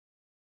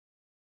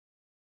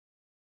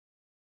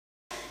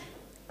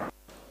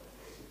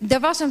Er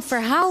was een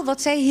verhaal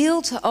wat zij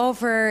hield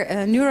over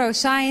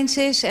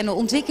neurosciences en de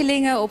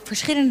ontwikkelingen op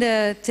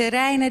verschillende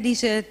terreinen die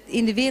ze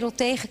in de wereld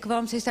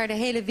tegenkwam. Ze is daar de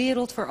hele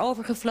wereld voor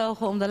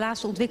overgevlogen om de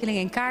laatste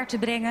ontwikkelingen in kaart te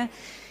brengen.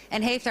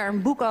 En heeft daar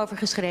een boek over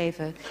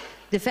geschreven.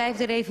 De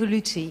vijfde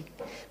revolutie.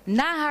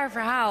 Na haar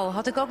verhaal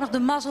had ik ook nog de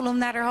mazzel om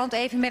naar haar hand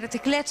even met haar te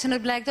kletsen. En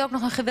het blijkt ook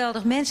nog een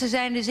geweldig mens te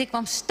zijn. Dus ik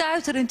kwam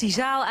stuiterend die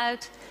zaal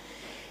uit.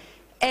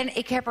 En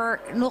ik heb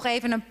er nog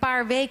even een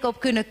paar weken op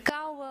kunnen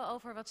kauwen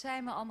over wat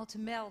zij me allemaal te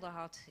melden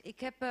had. Ik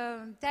heb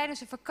tijdens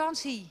de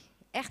vakantie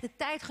echt de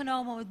tijd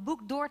genomen om het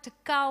boek door te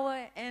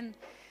kauwen. En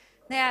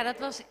nou ja, dat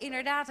was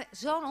inderdaad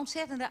zo'n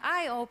ontzettende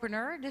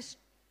eye-opener. Dus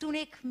toen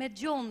ik met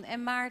John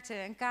en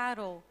Maarten en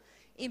Karel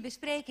in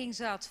bespreking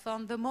zat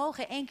van we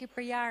mogen 1 keer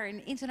per jaar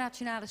een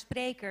internationale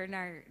spreker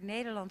naar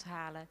Nederland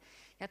halen.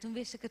 Ja, toen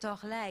wist ik het al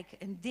gelijk.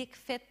 Een dik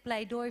vet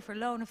pleidooi voor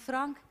Lone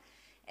Frank.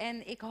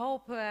 En ik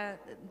hoop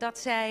dat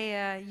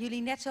zij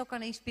jullie net zo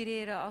kan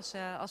inspireren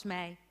als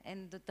mij.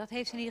 En dat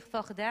heeft ze in ieder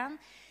geval gedaan.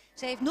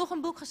 Ze heeft nog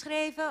een boek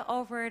geschreven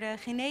over de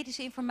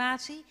genetische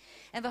informatie.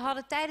 En we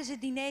hadden tijdens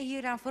het diner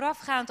hieraan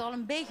voorafgaand al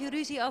een beetje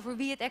ruzie over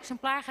wie het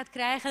exemplaar gaat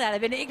krijgen. Nou,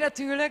 dat ben ik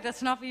natuurlijk, dat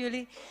snappen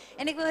jullie.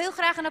 En ik wil heel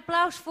graag een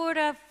applaus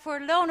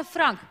voor Lone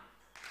Frank.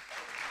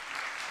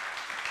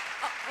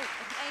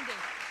 Nog één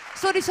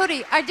ding.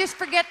 Sorry, I just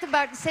forget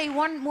about to say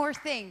one more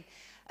thing.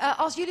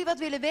 Als jullie wat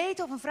willen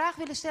weten of een vraag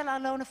willen stellen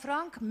aan Lone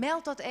Frank,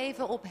 meld dat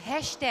even op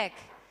hashtag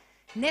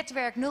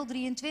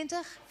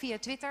Netwerk023 via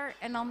Twitter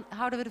en dan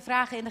houden we de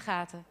vragen in de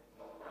gaten.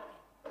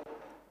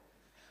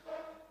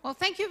 Well,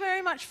 thank you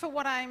very much for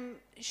what I'm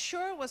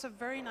sure was a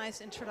very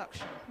nice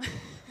introduction.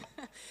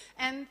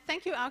 And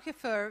thank you, Auke,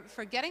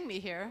 for getting me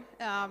here.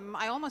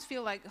 I almost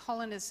feel like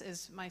Holland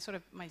is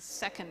my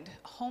second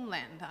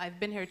homeland. I've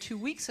been here 2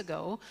 weeks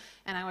ago,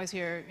 and I was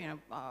here,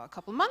 a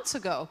couple months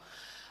ago.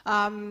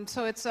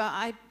 So it's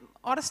I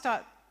ought to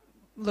start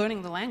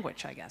learning the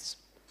language, I guess.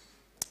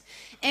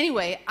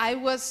 Anyway, I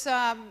was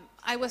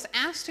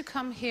asked to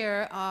come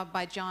here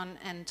by John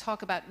and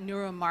talk about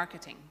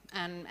neuromarketing,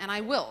 and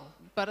I will,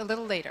 but a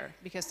little later,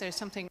 because there's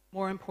something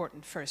more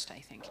important first,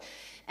 I think.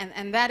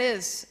 And that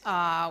is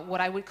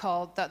what I would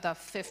call the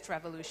fifth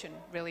revolution,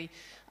 really.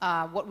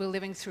 What we're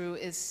living through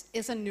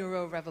is a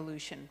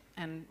neuro-revolution,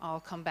 and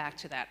I'll come back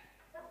to that.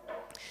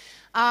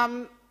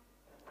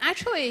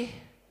 Actually,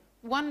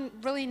 one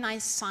really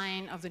nice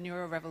sign of the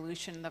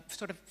neuro-revolution, the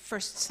sort of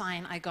first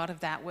sign I got of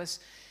that was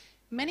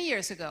many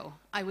years ago.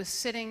 I was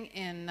sitting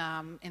in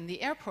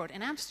the airport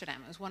in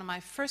Amsterdam. It was one of my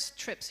first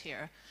trips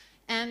here.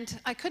 And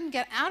I couldn't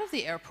get out of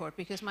the airport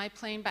because my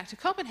plane back to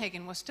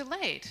Copenhagen was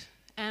delayed.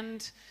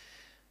 And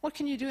what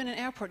can you do in an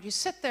airport? You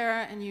sit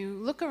there and you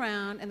look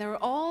around, and there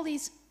were all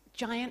these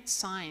giant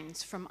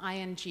signs from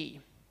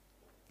ING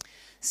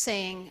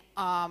saying,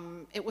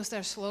 it was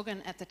their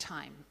slogan at the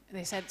time.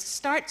 They said,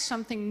 start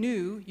something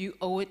new, you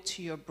owe it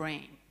to your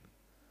brain.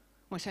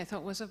 Which I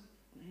thought was a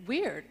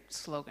weird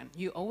slogan.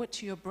 You owe it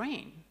to your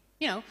brain.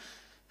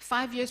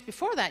 5 years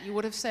before that, you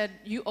would have said,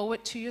 you owe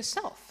it to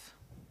yourself.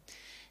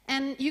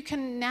 And you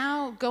can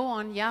now go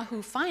on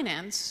Yahoo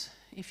Finance,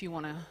 if you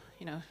want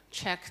to,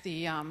 check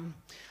the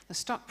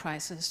stock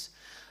prices.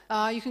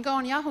 You can go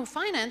on Yahoo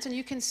Finance and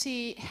you can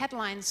see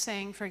headlines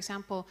saying, for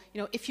example,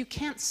 if you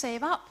can't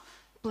save up,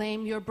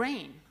 blame your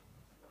brain.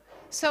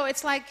 So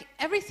it's like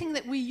everything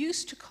that we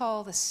used to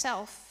call the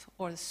self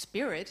or the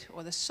spirit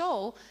or the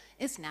soul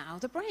is now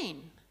the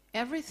brain.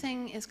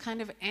 Everything is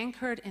kind of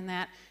anchored in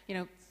that,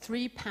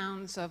 3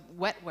 pounds of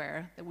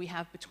wetware that we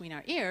have between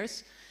our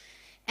ears.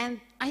 And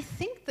I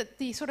think that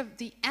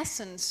the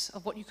essence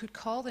of what you could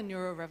call the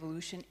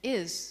neuro-revolution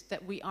is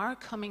that we are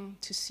coming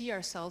to see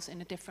ourselves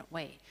in a different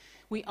way.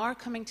 We are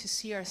coming to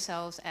see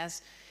ourselves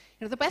as,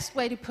 the best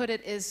way to put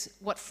it is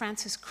what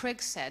Francis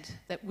Crick said,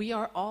 that we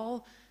are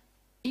all,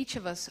 each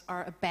of us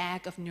are a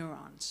bag of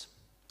neurons.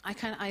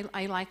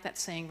 I like that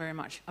saying very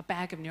much, a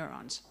bag of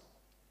neurons.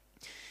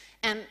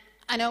 And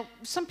I know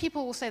some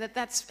people will say that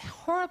that's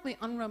horribly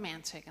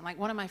unromantic. And like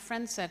one of my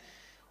friends said,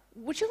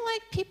 would you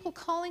like people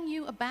calling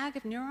you a bag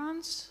of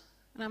neurons?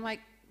 And I'm like,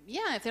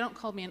 yeah, if they don't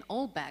call me an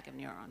old bag of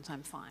neurons,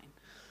 I'm fine.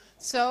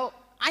 So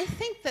I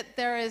think that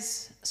there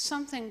is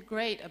something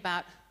great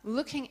about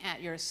looking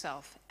at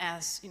yourself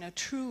as,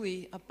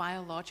 truly a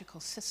biological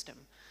system.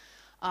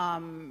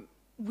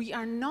 We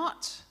are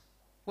not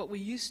what we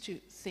used to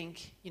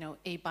think,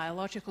 a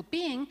biological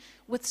being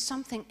with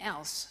something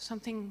else,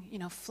 something,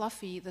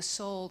 fluffy, the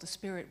soul, the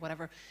spirit,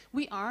 whatever.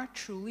 We are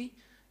truly,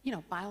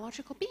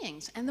 biological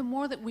beings. And the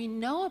more that we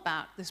know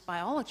about this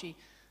biology,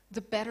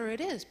 the better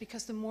it is,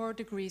 because the more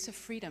degrees of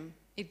freedom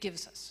it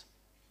gives us.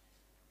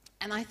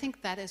 And I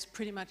think that is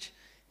pretty much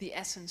the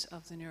essence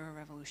of the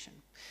neuro-revolution.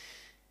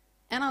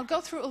 And I'll go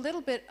through a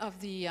little bit of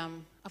the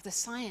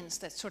science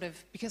that sort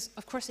of, because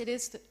of course it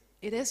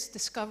is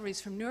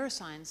discoveries from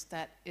neuroscience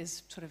that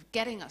is sort of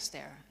getting us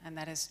there, and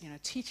that is,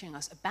 teaching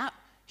us about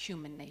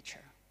human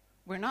nature.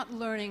 We're not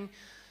learning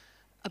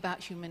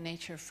about human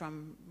nature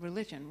from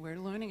religion. We're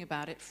learning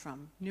about it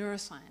from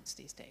neuroscience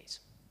these days.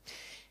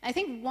 I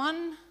think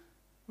one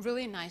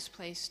really nice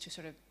place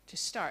to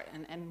start,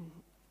 and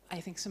I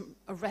think, some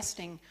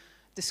arresting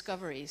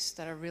discoveries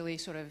that are really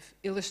sort of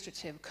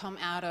illustrative come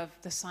out of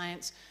the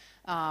science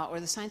or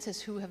the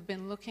scientists who have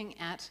been looking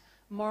at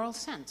moral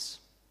sense.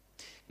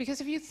 Because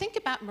if you think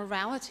about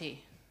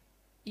morality,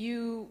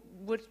 you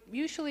would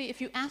usually, if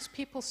you ask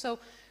people, so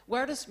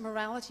where does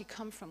morality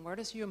come from? Where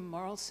does your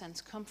moral sense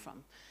come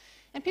from?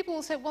 And people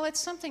will say, well, it's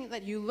something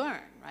that you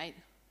learn, right?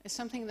 It's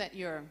something that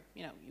you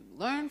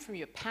learn from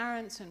your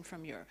parents and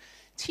from your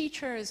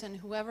teachers and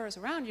whoever is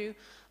around you,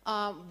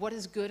 what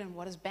is good and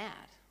what is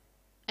bad.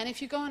 And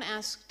if you go and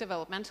ask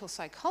developmental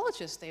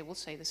psychologists, they will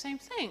say the same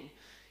thing.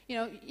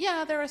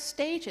 Yeah, there are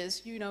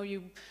stages,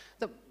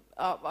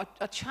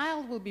 a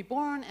child will be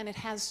born and it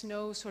has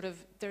no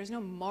there's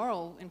no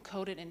moral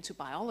encoded into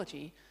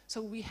biology,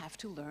 so we have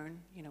to learn,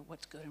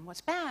 what's good and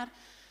what's bad.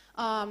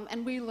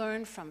 And we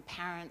learn from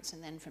parents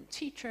and then from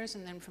teachers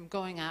and then from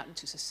going out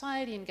into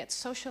society and get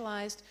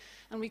socialized,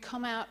 and we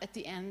come out at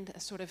the end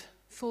as sort of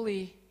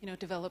fully,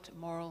 developed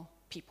moral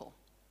people.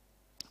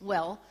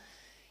 Well,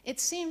 it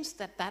seems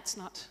that that's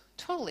not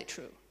totally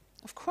true.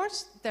 Of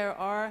course, there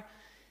are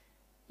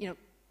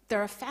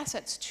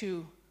facets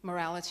to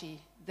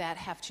morality that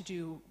have to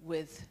do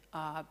with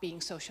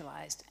being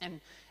socialized and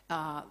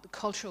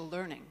cultural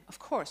learning, of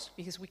course,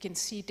 because we can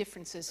see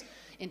differences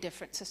in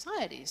different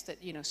societies, that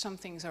some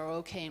things are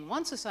okay in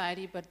one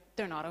society, but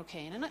they're not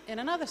okay in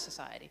another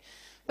society.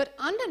 But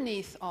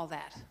underneath all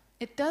that,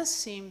 it does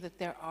seem that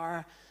there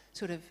are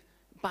sort of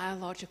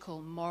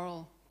biological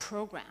moral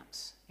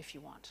programs, if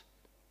you want.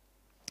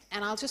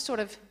 And I'll just sort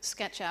of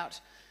sketch out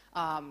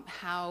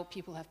how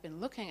people have been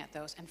looking at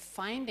those and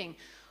finding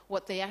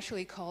what they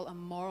actually call a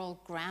moral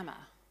grammar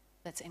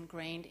that's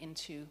ingrained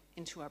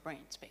into our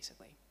brains,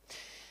 basically.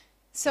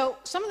 So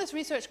some of this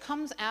research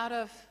comes out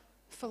of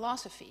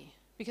philosophy,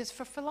 because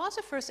for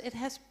philosophers it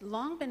has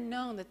long been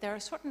known that there are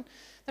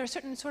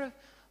certain sort of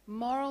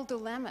moral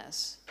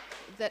dilemmas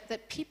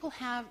that people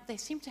have. They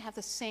seem to have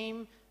the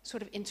same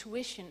sort of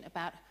intuition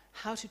about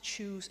how to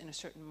choose in a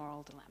certain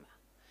moral dilemma.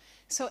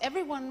 So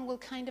everyone will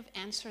kind of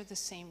answer the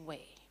same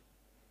way.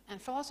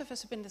 And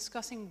philosophers have been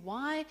discussing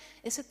why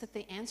is it that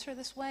they answer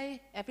this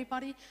way,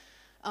 everybody,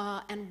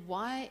 and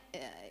why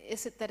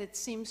is it that it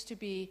seems to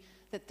be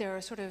that there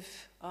are sort of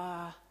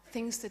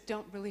things that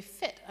don't really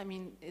fit. I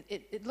mean,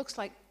 it looks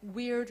like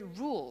weird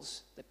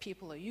rules that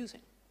people are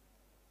using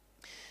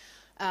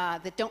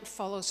that don't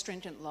follow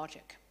stringent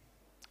logic.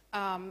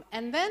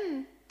 And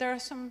then there are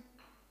some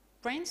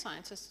brain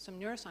scientists, some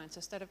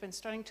neuroscientists that have been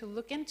starting to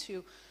look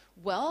into,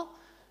 well,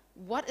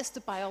 what is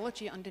the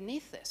biology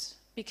underneath this?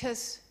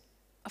 Because,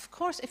 of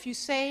course, if you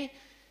say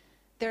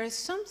there is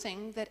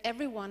something that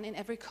everyone in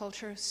every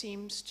culture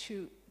seems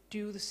to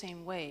do the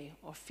same way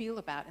or feel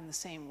about in the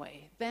same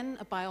way, then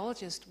a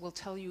biologist will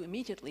tell you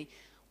immediately,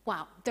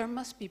 wow, there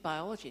must be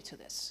biology to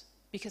this.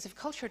 Because if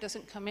culture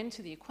doesn't come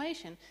into the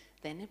equation,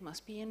 then it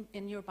must be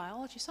in your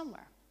biology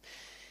somewhere.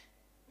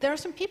 There are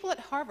some people at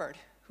Harvard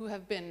who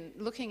have been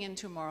looking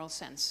into moral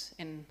sense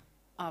in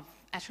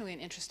actually an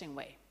interesting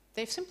way.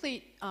 They've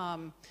simply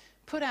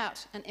put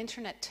out an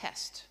internet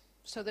test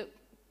so that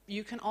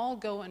you can all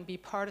go and be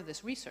part of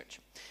this research.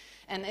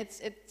 And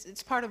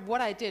it's part of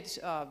what I did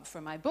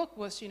for my book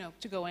was,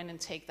 to go in and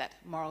take that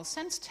moral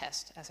sense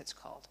test, as it's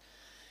called.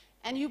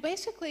 And you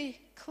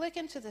basically click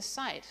into the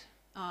site,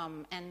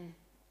 and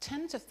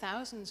tens of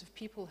thousands of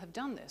people have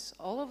done this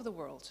all over the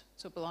world,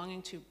 so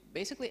belonging to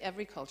basically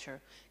every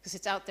culture, because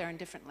it's out there in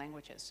different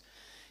languages.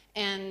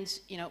 And,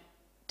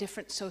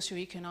 different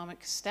socioeconomic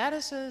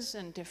statuses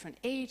and different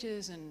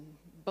ages and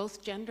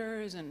both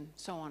genders and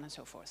so on and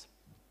so forth.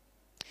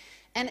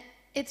 And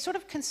it sort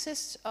of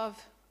consists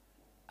of,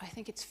 I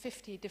think it's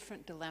 50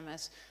 different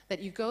dilemmas that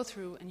you go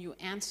through and you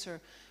answer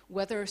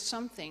whether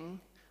something,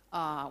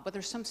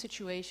 whether some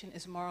situation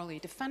is morally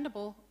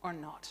defendable or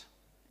not.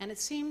 And it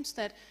seems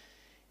that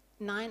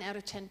 9 out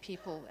of 10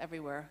 people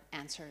everywhere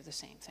answer the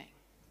same thing.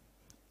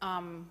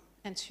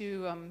 And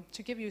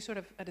to give you sort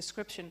of a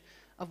description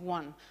of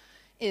one,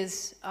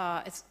 it's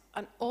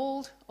an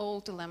old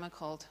dilemma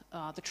called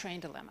the train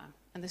dilemma.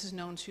 And this is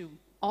known to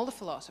all the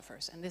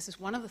philosophers, and this is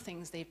one of the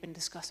things they've been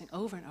discussing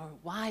over and over.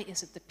 Why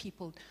is it that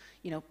people,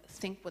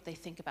 think what they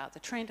think about the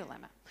train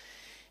dilemma?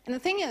 And the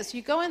thing is,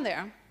 you go in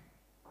there,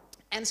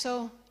 and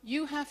so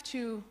you have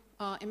to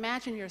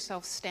imagine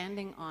yourself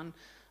standing on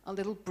a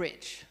little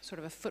bridge, sort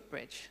of a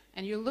footbridge,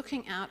 and you're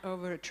looking out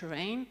over a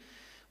terrain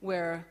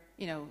where,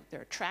 there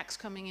are tracks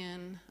coming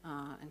in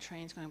and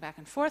trains going back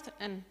and forth,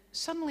 and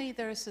suddenly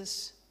there's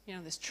this,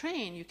 this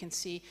train you can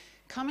see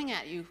coming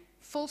at you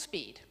full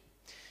speed.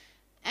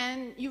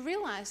 And you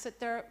realize that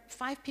there are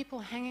 5 people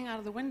hanging out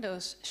of the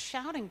windows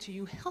shouting to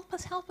you, help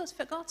us,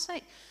 for God's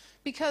sake.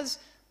 Because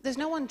there's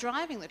no one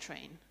driving the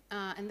train,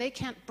 and they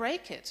can't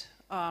brake it.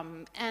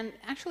 And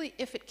actually,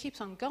 if it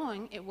keeps on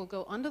going, it will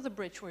go under the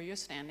bridge where you're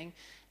standing,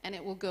 and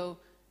it will go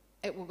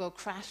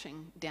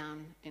crashing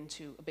down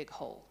into a big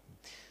hole.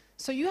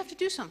 So you have to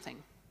do something,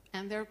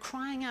 and they're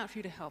crying out for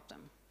you to help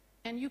them.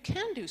 And you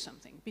can do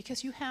something,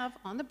 because you have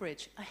on the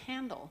bridge a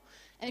handle.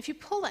 And if you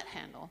pull that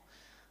handle,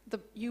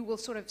 you will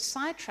sort of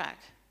sidetrack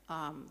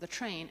the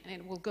train, and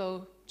it will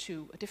go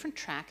to a different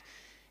track,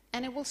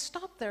 and it will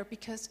stop there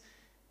because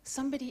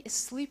somebody is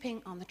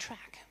sleeping on the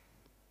track.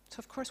 So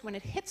of course, when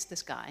it hits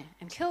this guy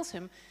and kills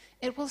him,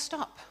 it will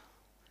stop.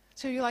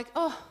 So you're like,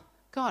 oh,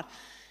 God.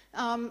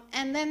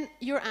 And then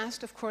you're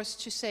asked, of course,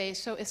 to say,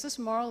 so is this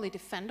morally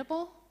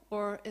defendable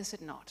or is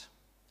it not?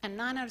 And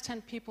 9 out of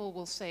 10 people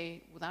will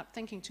say, without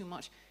thinking too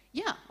much,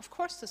 yeah, of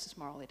course this is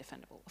morally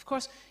defendable. Of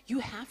course, you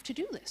have to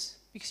do this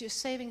because you're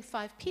saving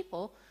 5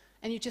 people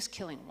and you're just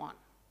killing 1.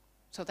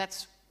 So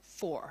that's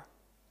 4,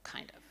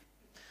 kind of.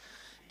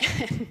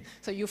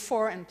 So you're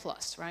 4 and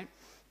plus, right?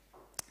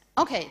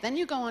 Okay, then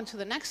you go on to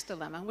the next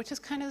dilemma, which is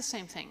kind of the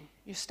same thing.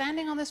 You're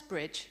standing on this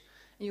bridge,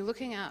 and you're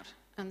looking out,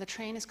 and the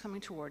train is coming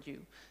toward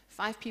you.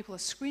 5 people are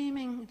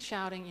screaming,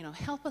 shouting, you know,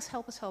 help us,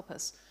 help us, help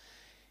us.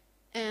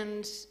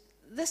 And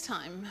this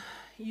time,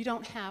 you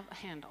don't have a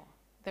handle.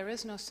 There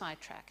is no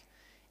sidetrack.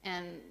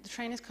 And the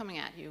train is coming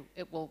at you.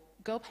 It will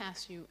go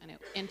past you, and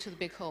into the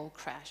big hole,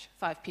 crash.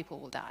 5 people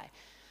will die.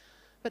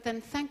 But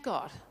then, thank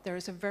God, there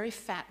is a very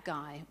fat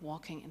guy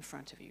walking in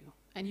front of you.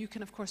 And you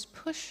can, of course,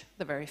 push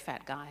the very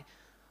fat guy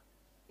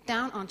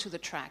down onto the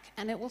track,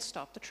 and it will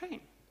stop the train.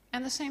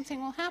 And the same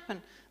thing will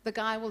happen. The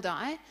guy will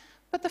die,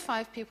 but the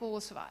 5 people will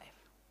survive.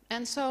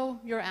 And so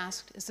you're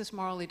asked, is this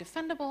morally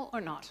defendable or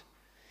not?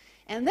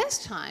 And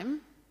this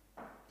time,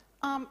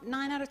 9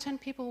 out of 10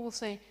 people will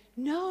say,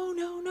 no,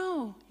 no,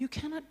 no, you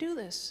cannot do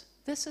this.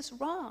 This is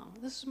wrong.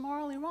 This is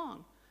morally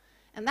wrong.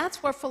 And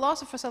that's where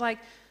philosophers are like,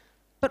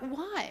 but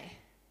why?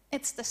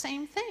 It's the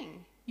same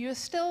thing. You're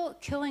still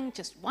killing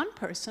just 1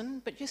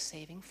 person, but you're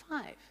saving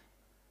 5.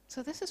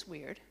 So this is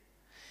weird.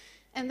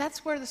 And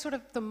that's where the sort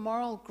of the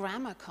moral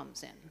grammar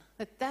comes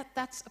in.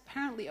 That's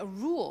apparently a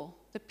rule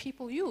that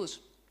people use.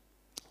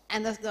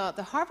 And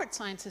the Harvard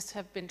scientists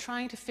have been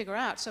trying to figure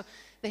out, so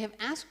they have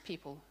asked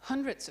people,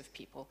 hundreds of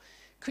people,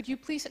 could you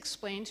please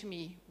explain to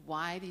me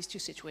why these 2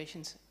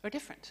 situations are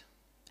different?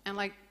 And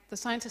like the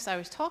scientist I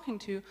was talking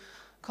to,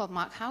 called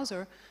Mark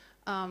Hauser,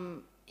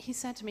 he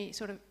said to me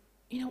sort of,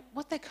 you know,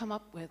 what they come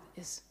up with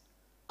is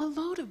a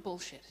load of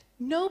bullshit.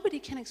 Nobody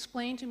can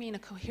explain to me in a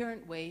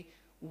coherent way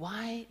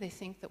why they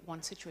think that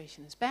one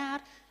situation is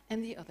bad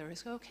and the other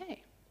is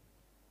okay.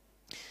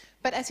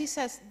 But as he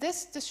says,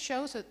 this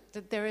shows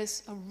that there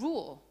is a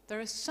rule.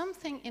 There is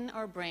something in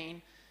our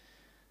brain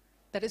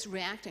that is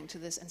reacting to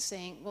this and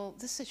saying, well,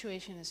 this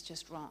situation is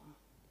just wrong.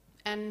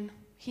 And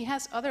he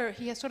has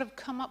sort of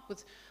come up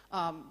with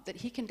that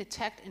he can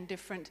detect in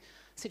different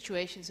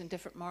situations, in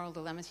different moral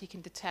dilemmas, he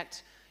can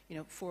detect, you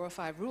know, 4 or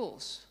 5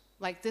 rules.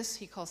 Like this,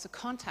 he calls the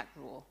contact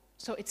rule.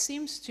 So it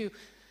seems to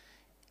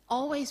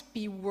always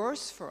be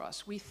worse for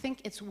us. We think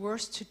it's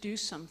worse to do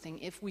something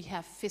if we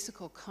have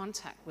physical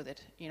contact with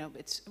it. You know,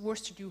 it's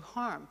worse to do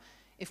harm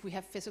if we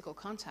have physical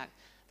contact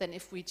than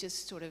if we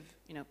just sort of,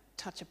 you know,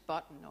 touch a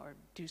button or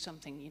do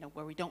something, you know,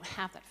 where we don't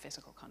have that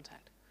physical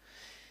contact.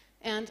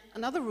 And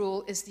another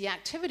rule is the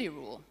activity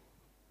rule,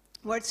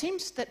 where it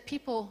seems that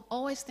people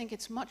always think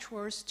it's much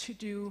worse to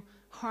do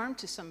harm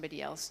to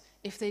somebody else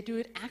if they do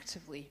it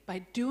actively, by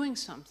doing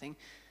something,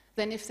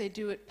 than if they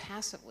do it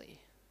passively.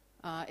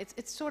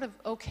 It's sort of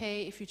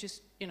okay if you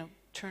just, you know,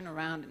 turn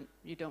around and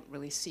you don't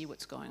really see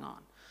what's going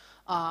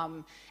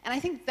on. And I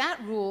think that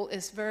rule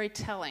is very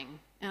telling.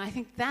 And I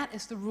think that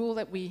is the rule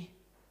that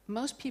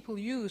most people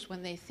use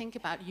when they think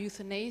about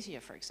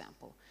euthanasia, for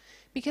example.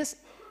 Because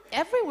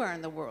everywhere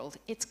in the world,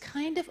 it's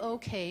kind of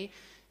okay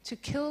to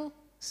kill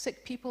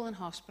sick people in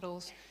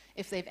hospitals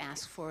if they've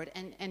asked for it,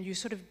 and you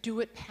sort of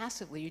do it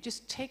passively. You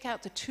just take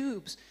out the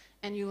tubes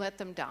and you let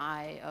them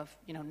die of,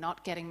 you know,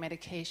 not getting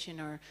medication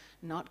or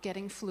not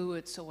getting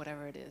fluids or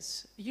whatever it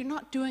is. You're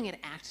not doing it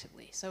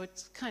actively, so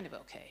it's kind of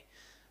okay.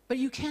 But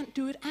you can't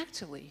do it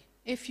actively.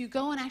 If you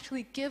go and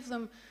actually give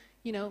them,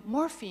 you know,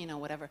 morphine or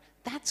whatever,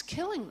 that's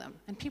killing them,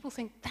 and people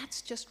think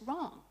that's just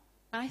wrong.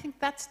 And I think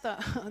that's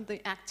the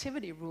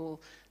activity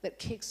rule that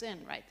kicks in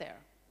right there.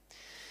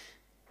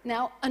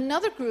 Now,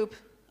 another group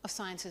of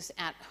scientists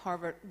at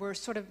Harvard were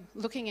sort of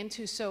looking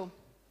into, so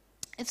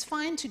it's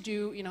fine to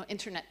do, you know,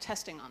 internet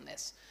testing on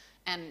this.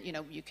 And, you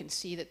know, you can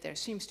see that there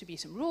seems to be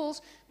some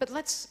rules, but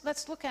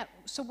let's look at,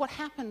 so what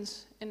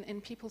happens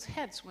in people's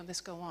heads when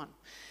this goes on?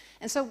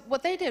 And so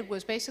what they did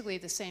was basically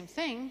the same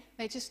thing.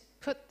 They just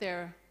put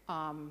their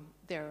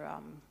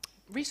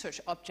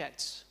research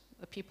objects,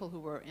 the people who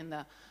were in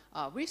the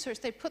research,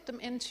 they put them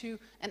into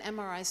an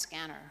MRI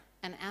scanner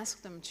and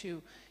asked them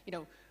to, you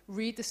know,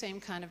 read the same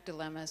kind of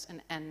dilemmas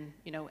and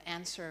you know,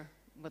 answer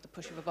with the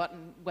push of a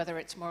button whether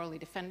it's morally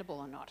defendable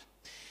or not.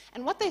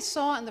 And what they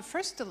saw in the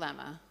first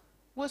dilemma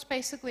was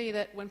basically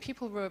that when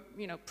people were,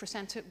 you know,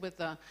 presented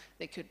with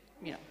they could,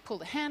 you know, pull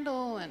the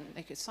handle and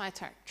they could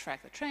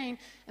sidetrack the train,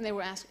 and they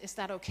were asked, is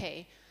that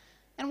okay?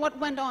 And what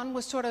went on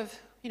was sort of,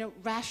 you know,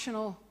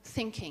 rational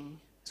thinking,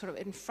 sort of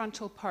in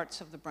frontal parts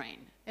of the brain.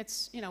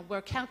 It's, you know,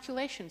 where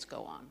calculations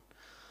go on.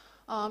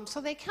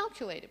 So they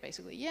calculated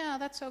basically, yeah,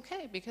 that's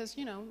okay, because,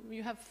 you know,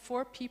 you have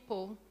 4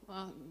 people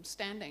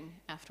standing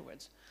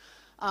afterwards.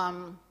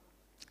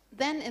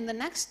 Then in the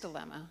next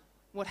dilemma,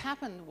 what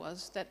happened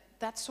was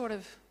that sort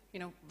of,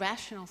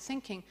 rational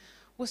thinking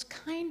was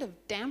kind of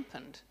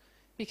dampened,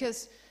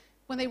 because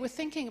when they were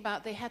thinking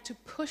about, they had to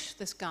push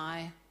this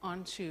guy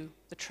onto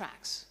the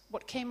tracks.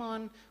 What came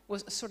on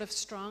was a sort of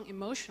strong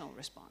emotional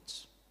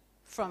response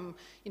from,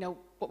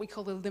 what we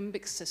call the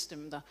limbic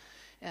system, the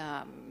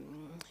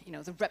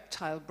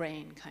reptile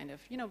brain kind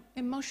of,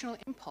 emotional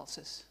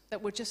impulses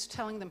that were just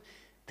telling them,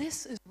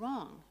 this is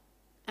wrong.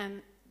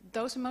 And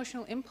those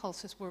emotional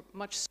impulses were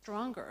much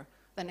stronger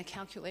than the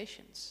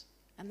calculations.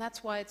 And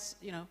that's why it's,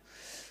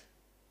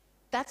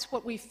 that's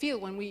what we feel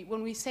when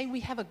we say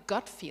we have a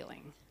gut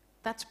feeling.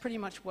 That's pretty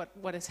much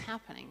what is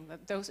happening,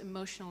 that those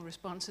emotional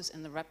responses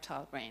in the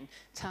reptile brain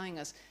telling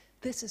us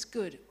this is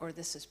good or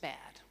this is bad.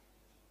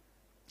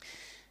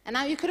 And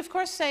now you could, of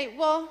course, say,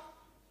 well,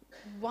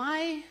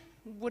 why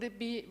would it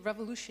be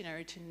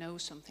revolutionary to know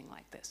something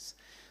like this?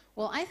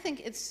 Well, I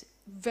think it's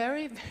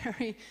very,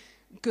 very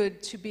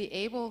good to be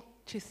able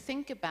to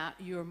think about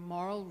your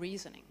moral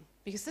reasoning,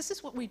 because this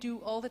is what we do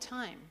all the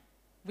time.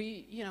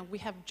 We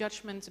have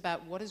judgments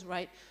about what is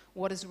right,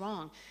 what is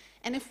wrong.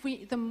 And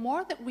the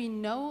more that we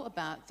know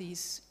about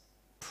these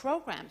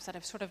programs that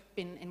have sort of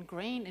been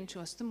ingrained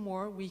into us, the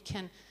more we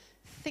can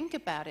think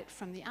about it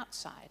from the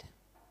outside.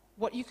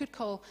 What you could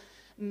call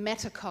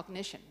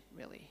metacognition,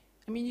 really.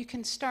 I mean, you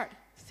can start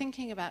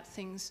thinking about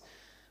things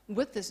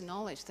with this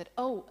knowledge that,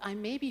 oh, I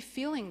may be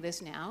feeling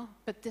this now,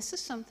 but this is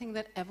something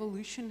that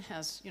evolution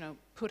has,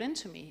 put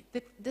into me.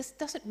 This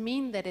doesn't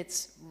mean that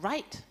it's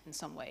right in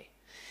some way.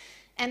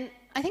 And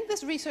I think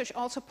this research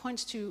also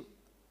points to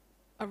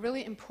a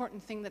really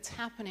important thing that's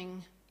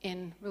happening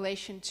in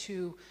relation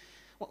to,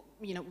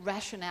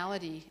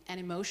 rationality and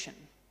emotion.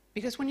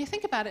 Because when you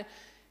think about it,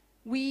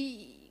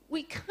 we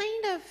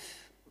kind of,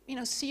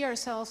 see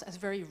ourselves as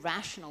very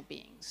rational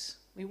beings.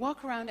 We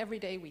walk around every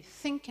day, we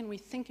think, and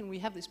we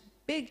have these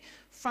big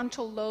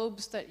frontal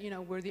lobes that,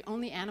 we're the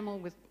only animal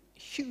with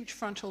huge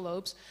frontal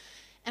lobes,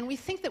 and we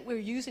think that we're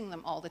using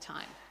them all the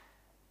time,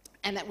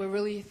 and that we're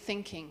really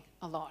thinking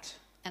a lot,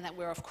 and that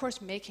we're, of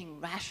course,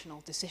 making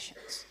rational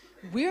decisions.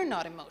 We're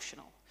not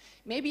emotional.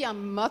 Maybe our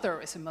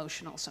mother is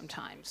emotional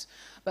sometimes,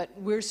 but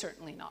we're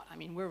certainly not. I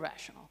mean, we're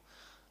rational.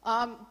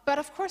 But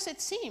of course,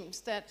 it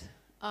seems that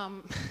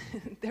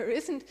there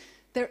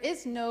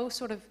is no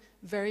sort of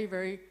very,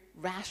 very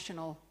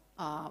rational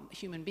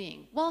human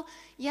being. Well,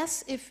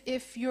 yes,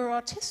 if you're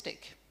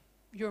autistic,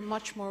 you're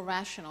much more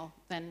rational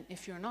than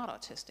if you're not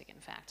autistic,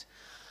 in fact.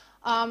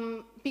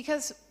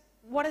 Because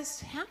what is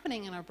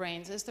happening in our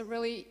brains is that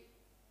really,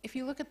 if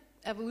you look at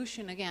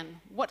evolution again,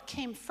 what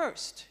came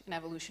first in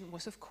evolution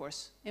was, of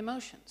course,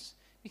 emotions.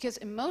 Because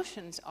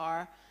emotions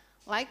are,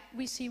 like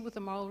we see with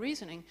the moral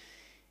reasoning,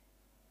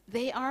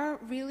 they are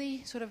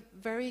really sort of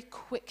very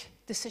quick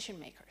decision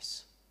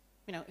makers.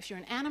 If you're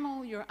an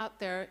animal, you're out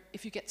there,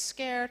 if you get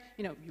scared,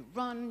 you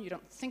run, you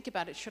don't think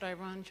about it, should I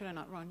run, should I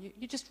not run,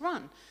 you just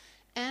run.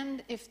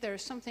 And if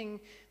there's something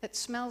that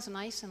smells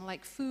nice and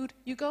like food,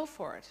 you go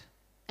for it.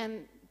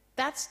 And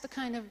that's the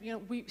kind of,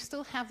 we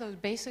still have those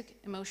basic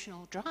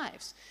emotional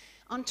drives.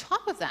 On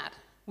top of that,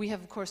 we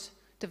have, of course,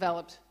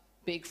 developed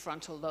big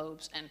frontal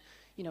lobes and,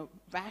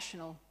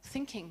 rational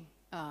thinking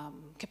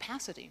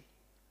capacity.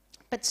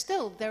 But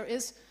still, there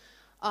isn't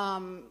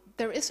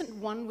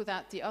one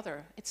without the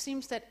other. It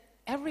seems that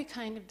every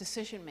kind of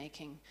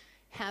decision-making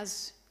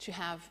has to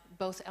have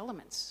both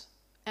elements.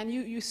 And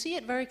you see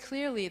it very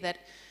clearly that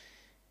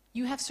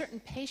you have certain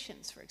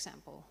patients, for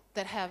example,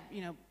 that have,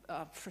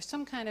 for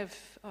some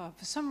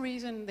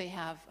reason, they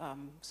have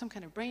some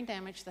kind of brain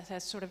damage that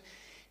has sort of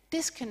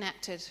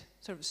disconnected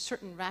sort of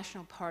certain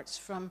rational parts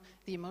from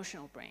the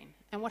emotional brain.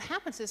 And what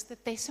happens is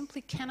that they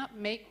simply cannot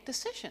make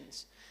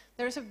decisions.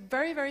 There's a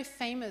very, very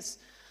famous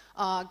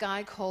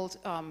guy called,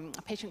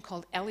 a patient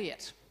called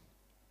Elliot.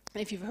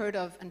 If you've heard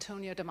of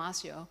Antonio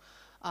Damasio,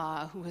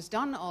 who has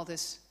done all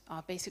this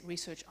basic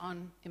research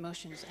on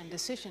emotions and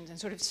decisions and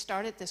sort of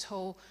started this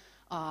whole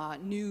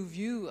new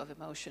view of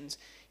emotions,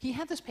 he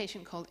had this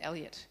patient called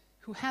Elliot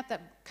who had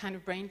that kind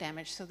of brain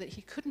damage so that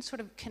he couldn't sort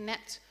of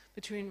connect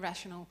between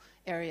rational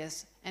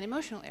areas and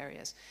emotional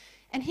areas.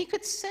 And he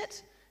could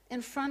sit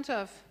in front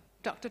of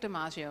Dr.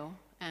 Damasio,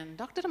 and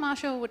Dr.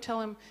 Damasio would tell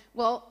him,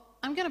 well,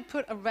 I'm going to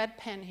put a red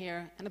pen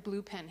here and a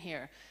blue pen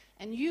here,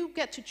 and you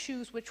get to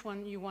choose which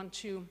one you want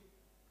to,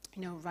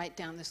 write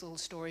down this little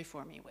story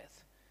for me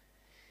with.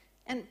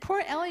 And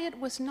poor Elliot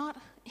was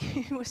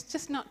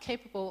just not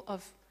capable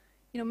of,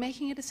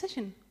 making a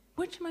decision.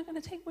 Which am I going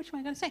to take? Which am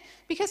I going to say?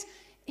 Because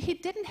he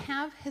didn't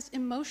have his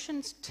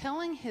emotions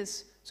telling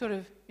his sort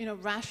of,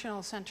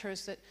 rational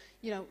centers that,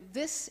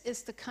 this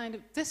is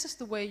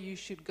the way you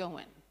should go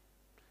in.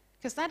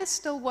 Because that is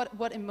still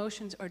what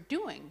emotions are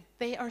doing.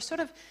 They are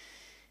sort of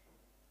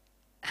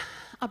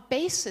a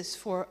basis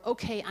for,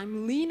 okay,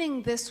 I'm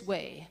leaning this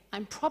way.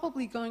 I'm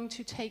probably going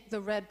to take the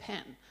red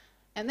pen.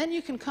 And then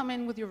you can come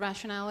in with your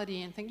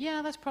rationality and think,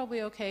 yeah, that's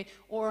probably okay.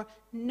 Or,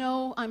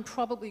 no, I'm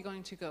probably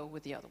going to go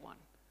with the other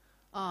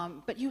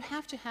one. But you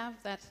have to have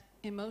that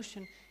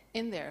emotion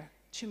in there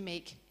to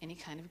make any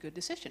kind of good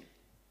decision.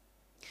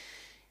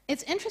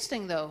 It's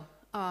interesting, though,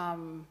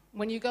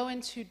 when you go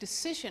into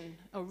decision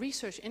or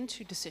research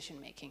into decision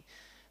making,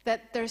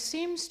 that there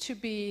seems to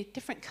be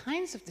different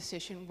kinds of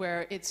decision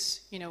where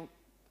it's,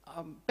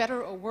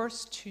 better or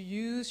worse to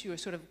use your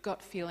sort of gut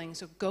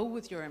feelings or go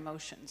with your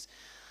emotions.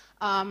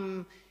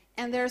 And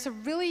there's a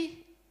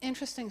really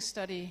interesting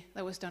study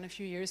that was done a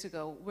few years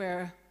ago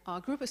where a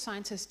group of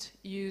scientists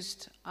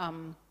used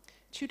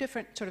two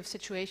different sort of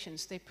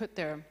situations. They put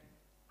their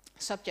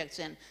subjects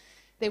in.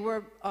 They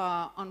were,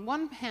 on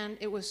one hand,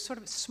 it was sort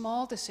of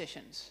small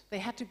decisions. They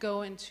had to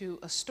go into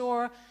a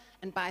store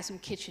and buy some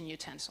kitchen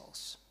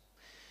utensils.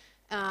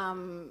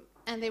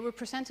 And they were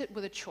presented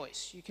with a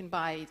choice. You can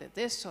buy either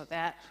this or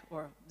that,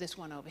 or this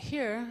one over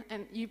here,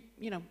 and you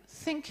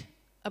think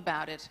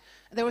about it.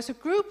 There was a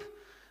group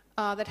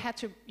that had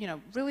to,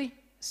 really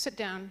sit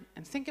down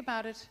and think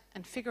about it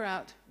and figure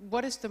out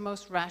what is the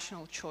most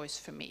rational choice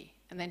for me,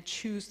 and then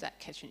choose that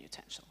kitchen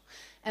utensil.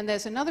 And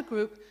there's another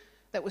group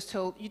that was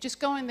told, you just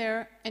go in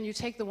there and you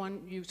take the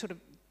one you sort of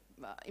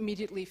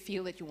immediately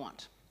feel that you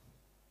want.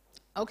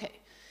 Okay.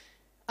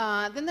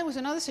 Then there was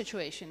another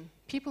situation,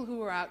 people who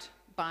were out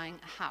buying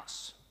a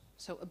house,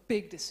 so a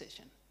big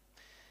decision.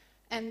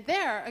 And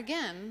there,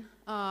 again,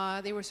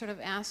 they were sort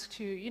of asked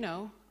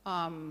to,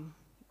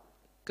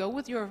 go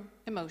with your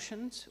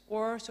emotions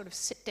or sort of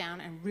sit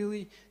down and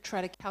really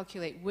try to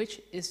calculate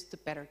which is the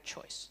better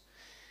choice.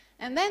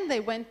 And then they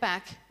went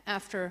back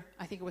after,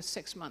 I think it was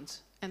 6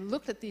 months, and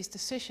looked at these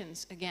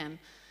decisions again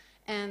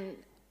and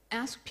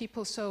asked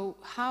people, so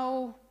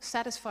how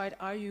satisfied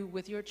are you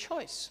with your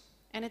choice?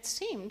 And it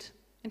seemed,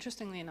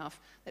 interestingly enough,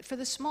 that for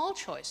the small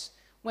choice,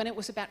 when it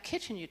was about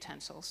kitchen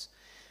utensils,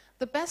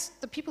 the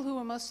people who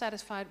were most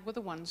satisfied were the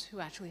ones who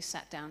actually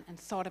sat down and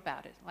thought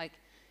about it, like,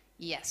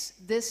 yes,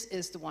 this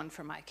is the one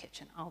for my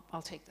kitchen,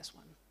 I'll take this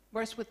one.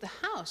 Whereas with the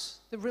house,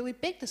 the really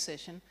big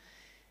decision,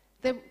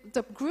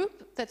 the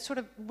group that sort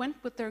of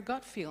went with their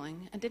gut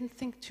feeling and didn't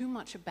think too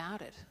much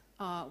about it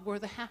were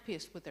the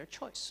happiest with their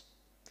choice.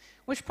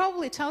 Which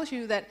probably tells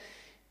you that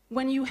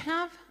when you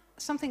have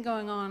something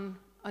going on,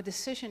 a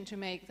decision to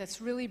make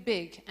that's really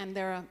big, and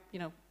there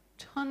are,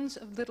 tons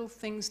of little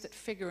things that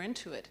figure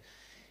into it,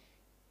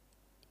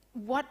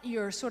 what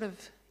your sort of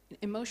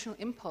emotional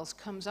impulse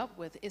comes up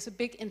with is a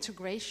big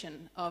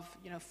integration of,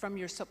 from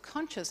your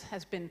subconscious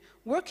has been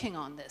working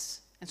on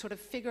this and sort of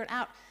figured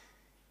out,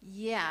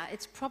 yeah,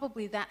 it's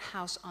probably that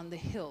house on the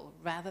hill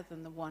rather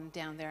than the one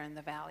down there in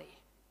the valley.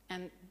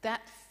 And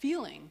that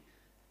feeling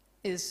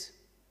is,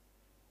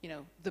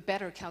 the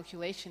better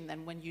calculation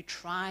than when you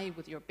try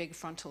with your big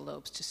frontal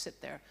lobes to sit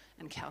there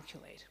and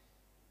calculate.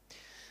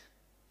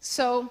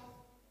 So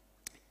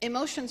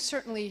emotions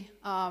certainly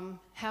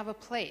have a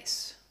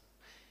place.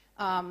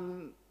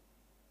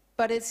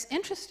 But it's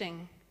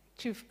interesting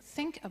to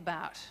think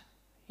about,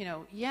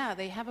 yeah,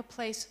 they have a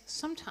place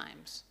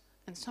sometimes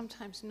and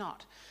sometimes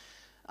not.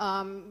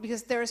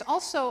 Because there is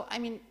also,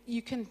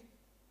 you can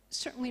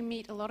certainly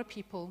meet a lot of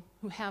people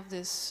who have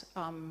this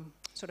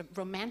sort of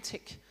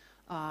romantic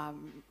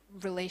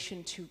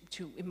relation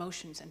to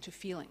emotions and to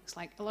feelings.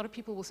 Like a lot of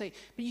people will say,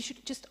 but you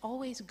should just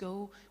always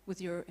go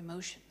with your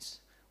emotions.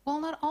 Well,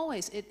 not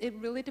always. It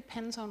really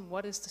depends on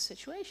what is the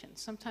situation.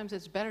 Sometimes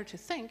it's better to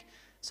think,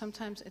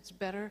 sometimes it's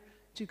better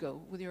to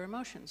go with your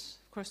emotions.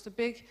 Of course, the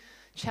big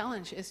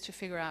challenge is to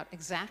figure out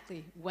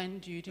exactly when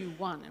do you do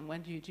one and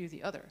when do you do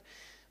the other.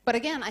 But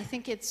again, I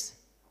think it's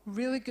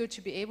really good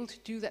to be able to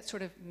do that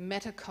sort of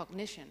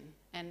metacognition.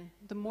 And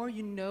the more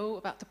you know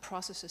about the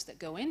processes that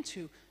go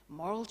into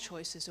moral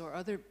choices or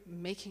other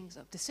makings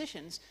of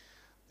decisions,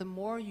 the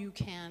more you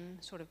can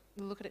sort of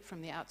look at it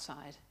from the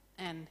outside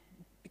and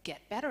get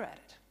better at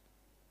it.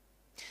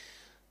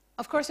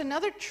 Of course,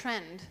 another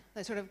trend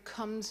that sort of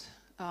comes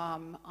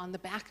on the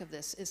back of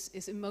this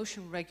is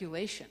emotion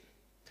regulation,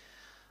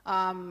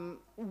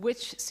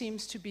 which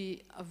seems to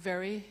be a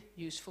very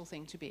useful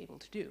thing to be able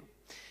to do.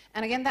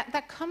 And again,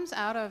 that comes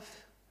out of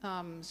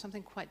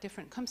something quite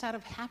different. It comes out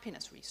of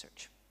happiness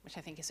research, which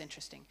I think is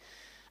interesting.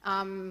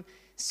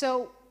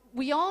 So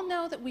we all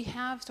know that we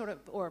have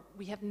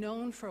we have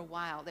known for a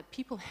while that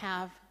people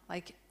have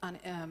like a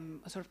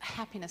sort of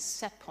happiness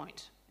set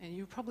point. And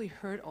you've probably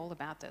heard all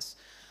about this,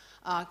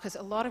 because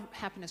a lot of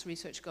happiness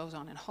research goes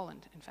on in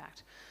Holland, in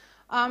fact.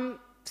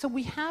 So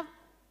we have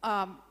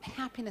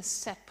happiness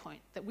set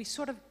point that we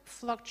sort of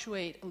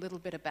fluctuate a little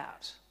bit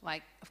about.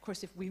 Like, of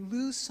course, if we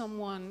lose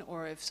someone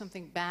or if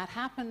something bad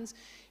happens,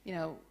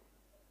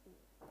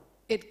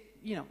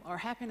 our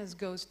happiness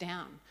goes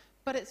down.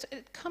 But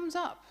it comes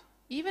up,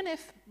 even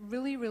if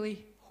really,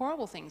 really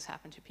horrible things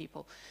happen to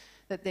people,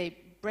 that they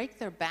break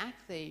their back,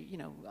 they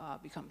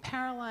become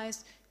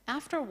paralyzed.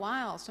 After a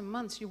while, some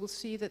months, you will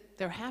see that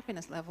their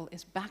happiness level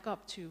is back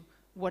up to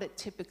what it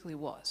typically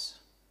was.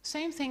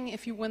 Same thing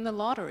if you win the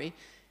lottery.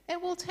 It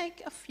will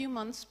take a few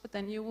months, but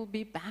then you will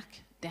be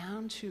back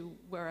down to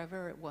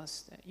wherever it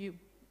was that you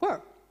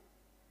were.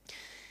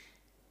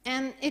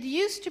 And it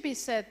used to be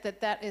said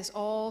that that is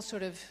all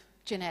sort of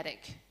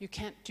genetic. You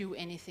can't do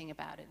anything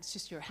about it. It's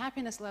just your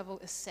happiness level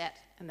is set,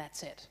 and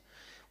that's it.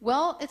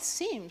 Well, it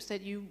seems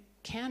that you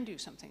can do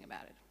something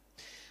about it.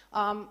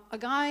 A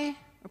guy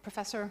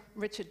Professor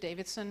Richard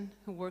Davidson,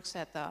 who works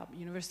at the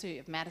University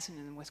of Madison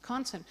in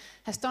Wisconsin,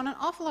 has done an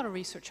awful lot of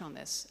research on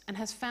this and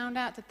has found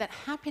out that that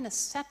happiness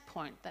set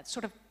point, that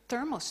sort of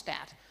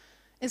thermostat,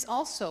 is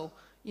also,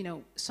 you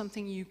know,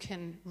 something you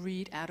can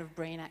read out of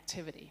brain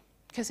activity.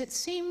 Because it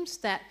seems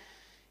that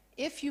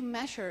if you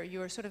measure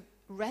your sort of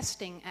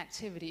resting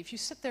activity, if you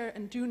sit there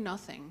and do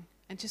nothing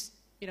and just,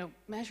 you know,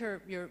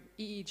 measure your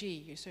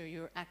EEG, so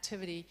your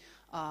activity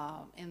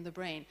in the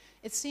brain,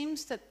 it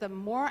seems that the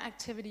more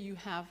activity you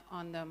have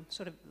on the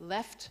sort of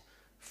left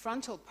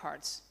frontal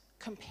parts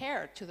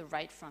compared to the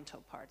right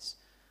frontal parts,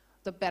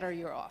 the better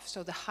you're off.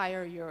 So the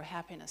higher your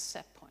happiness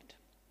set point.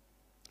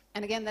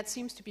 And again, that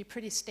seems to be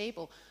pretty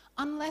stable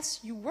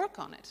unless you work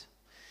on it.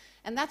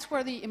 And that's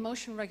where the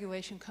emotion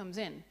regulation comes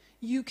in.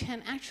 You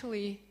can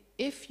actually,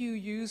 if you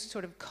use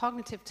sort of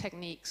cognitive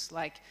techniques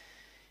like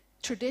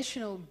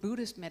traditional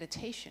Buddhist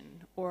meditation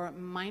or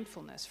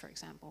mindfulness, for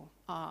example,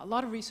 a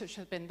lot of research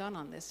has been done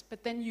on this,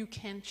 but then you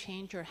can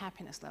change your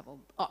happiness level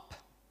up.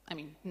 I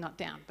mean, not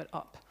down, but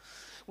up,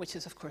 which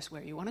is, of course,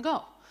 where you want to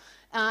go.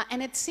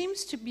 And it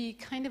seems to be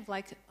kind of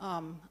like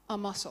a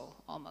muscle,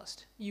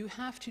 almost. You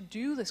have to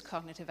do this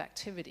cognitive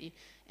activity,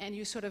 and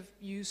you sort of,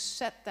 you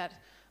set that,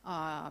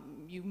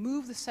 you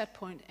move the set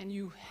point, and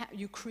you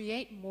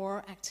create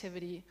more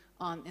activity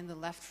in the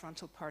left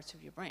frontal parts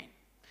of your brain.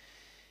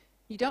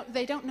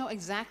 They don't know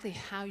exactly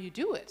how you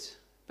do it,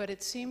 but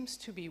it seems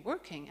to be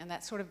working, and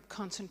that sort of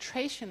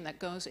concentration that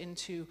goes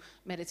into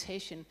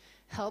meditation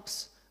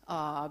helps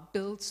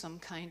build some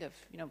kind of,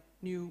 you know,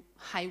 new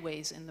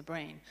highways in the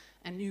brain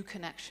and new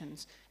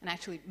connections, and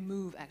actually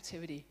move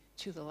activity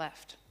to the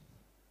left.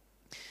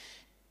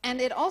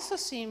 And it also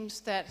seems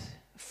that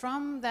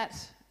from that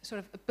sort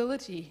of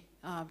ability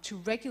to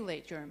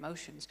regulate your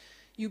emotions,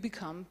 you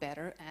become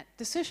better at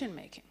decision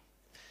making.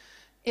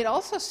 It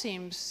also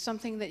seems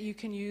something that you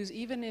can use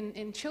even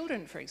in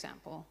children, for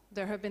example.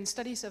 There have been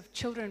studies of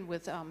children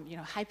with you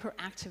know,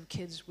 hyperactive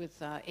kids with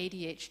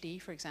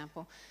ADHD, for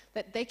example,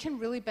 that they can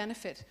really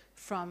benefit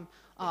from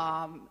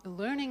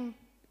learning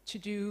to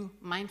do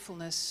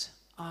mindfulness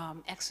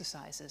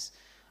exercises.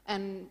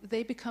 And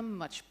they become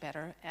much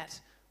better at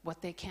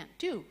what they can't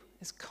do,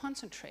 is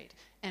concentrate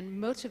and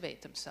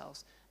motivate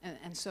themselves,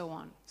 and so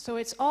on. So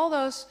it's all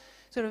those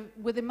sort of,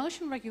 with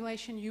emotion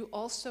regulation, you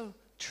also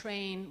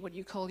train what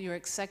you call your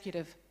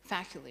executive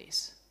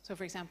faculties. So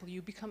for example,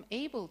 you become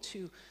able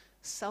to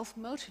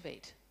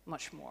self-motivate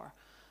much more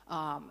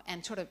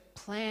and sort of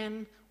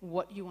plan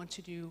what you want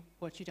to do,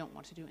 what you don't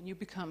want to do, and you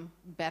become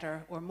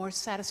better or more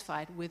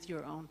satisfied with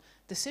your own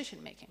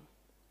decision making.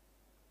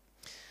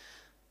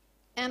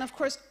 And of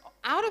course,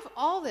 out of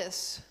all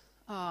this,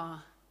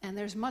 and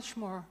there's much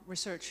more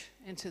research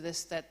into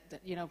this that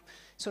you know,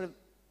 sort of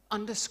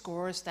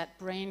underscores that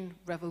brain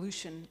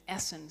revolution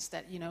essence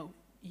that, you know,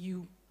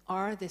 you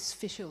are this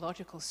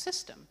physiological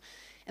system.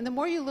 And the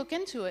more you look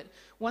into it,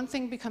 one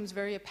thing becomes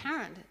very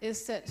apparent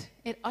is that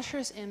it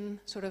ushers in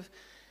sort of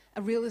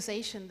a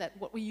realization that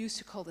what we used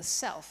to call the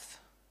self,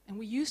 and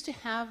we used to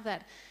have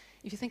that,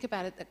 if you think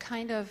about it, the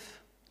kind of,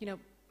 you know,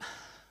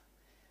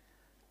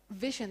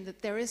 vision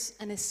that there is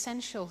an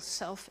essential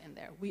self in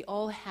there. We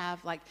all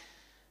have like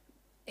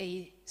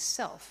a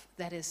self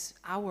that is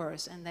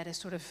ours and that is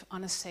sort of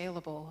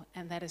unassailable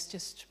and that is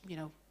just, you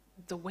know,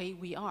 the way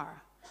we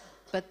are.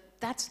 But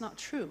that's not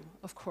true,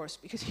 of course,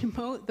 because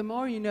the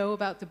more you know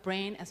about the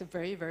brain as a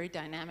very, very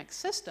dynamic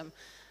system,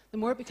 the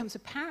more it becomes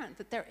apparent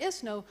that there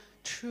is no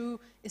true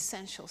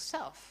essential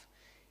self.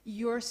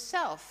 Your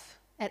self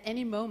at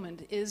any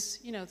moment is,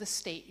 you know, the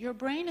state your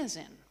brain is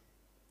in,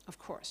 of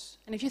course.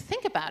 And if you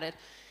think about it,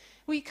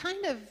 we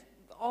kind of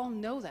all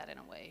know that in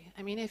a way.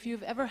 I mean, if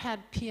you've ever had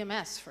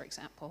PMS, for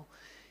example,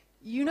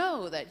 you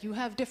know that you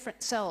have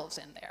different selves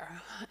in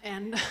there.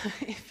 And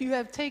if you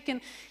have taken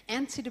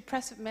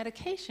antidepressant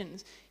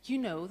medications, you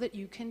know that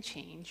you can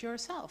change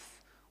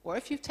yourself. Or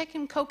if you've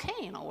taken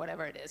cocaine or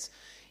whatever it is.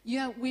 You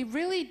know, we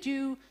really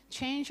do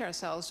change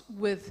ourselves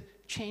with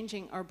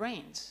changing our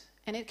brains.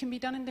 And it can be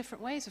done in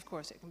different ways, of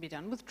course. It can be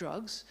done with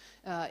drugs.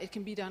 It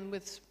can be done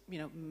with, you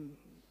know,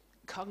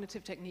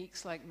 cognitive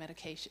techniques like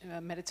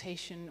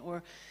meditation,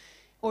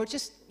 or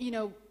just, you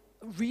know,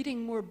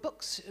 reading more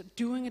books,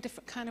 doing a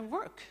different kind of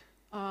work.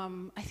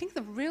 I think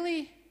the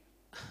really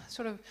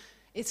sort of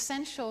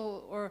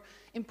essential or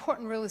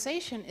important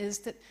realization is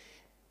that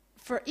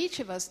for each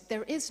of us,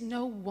 there is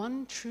no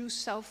one true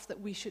self that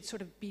we should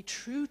sort of be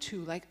true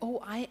to, like,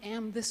 oh, I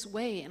am this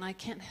way and I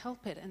can't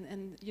help it,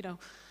 and you know,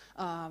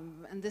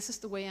 and this is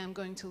the way I'm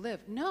going to live.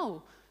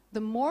 No,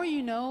 the more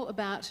you know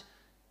about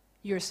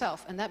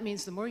yourself, and that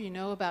means the more you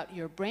know about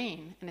your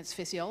brain and its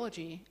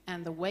physiology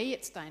and the way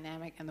it's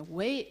dynamic and the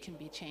way it can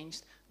be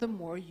changed, the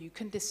more you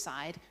can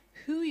decide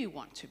who you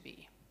want to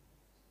be.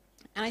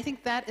 And I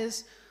think that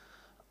is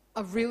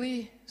a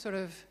really sort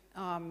of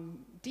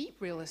deep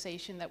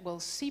realization that will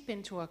seep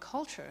into our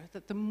culture,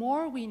 that the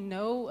more we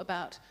know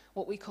about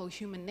what we call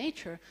human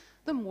nature,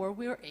 the more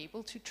we are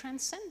able to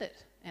transcend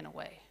it in a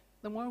way,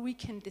 the more we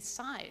can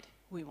decide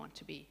who we want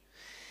to be.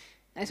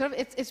 And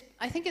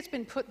I think it's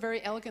been put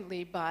very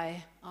elegantly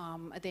by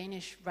a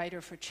Danish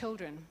writer for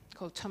children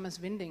called Thomas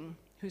Winding,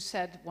 who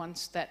said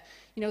once that,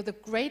 the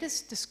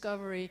greatest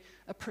discovery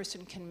a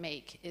person can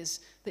make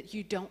is that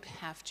you don't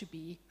have to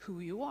be who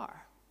you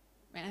are.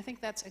 And I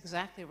think that's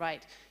exactly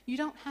right. You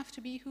don't have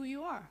to be who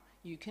you are.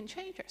 You can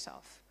change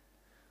yourself.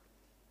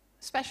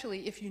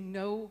 Especially if you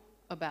know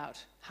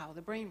about how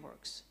the brain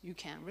works. You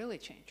can really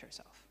change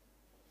yourself.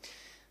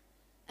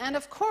 And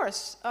of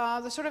course,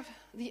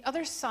 the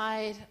other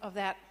side of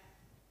that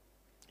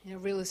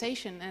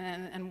realization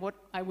and what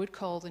I would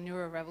call the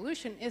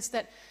neuro-revolution is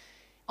that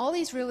all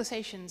these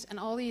realizations and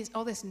all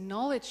this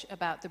knowledge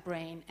about the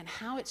brain and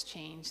how it's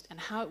changed and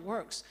how it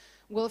works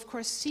will of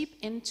course seep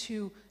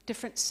into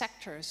different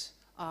sectors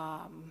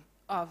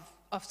of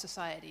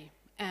society.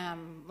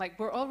 Like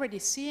we're already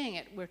seeing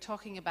it. We're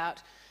talking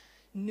about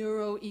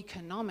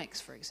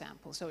neuroeconomics, for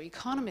example. So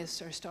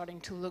economists are starting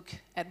to look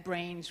at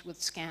brains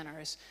with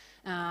scanners.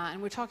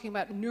 And we're talking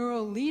about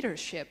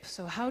neuro-leadership.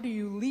 So how do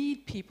you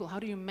lead people? How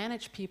do you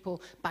manage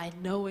people by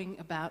knowing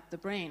about the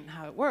brain,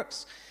 how it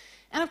works?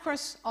 And of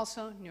course,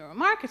 also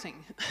neuromarketing,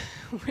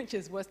 which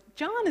is what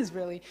John is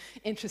really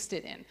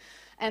interested in.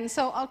 And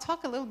so I'll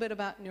talk a little bit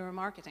about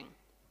neuromarketing.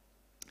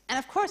 And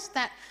of course,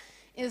 that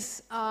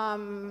is,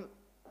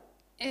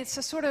 it's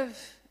a sort of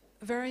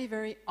very,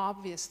 very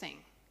obvious thing.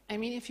 I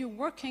mean, if you're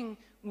working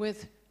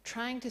with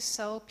trying to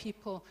sell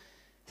people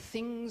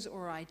things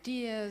or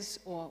ideas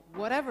or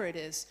whatever it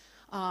is,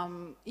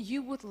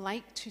 you would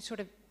like to sort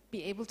of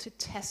be able to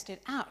test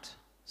it out.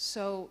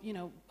 So,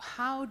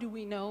 how do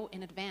we know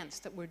in advance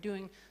that we're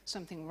doing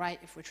something right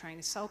if we're trying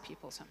to sell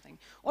people something?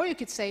 Or you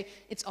could say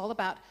it's all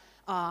about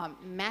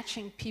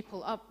matching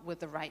people up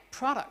with the right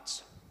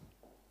products.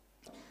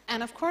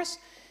 And of course,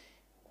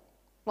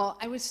 well,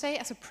 I would say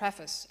as a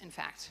preface, in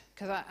fact,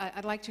 because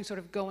I'd like to sort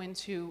of go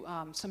into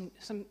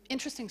some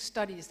interesting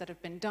studies that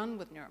have been done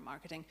with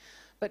neuromarketing.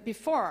 But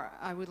before,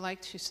 I would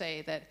like to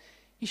say that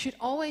you should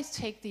always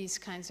take these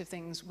kinds of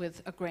things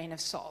with a grain of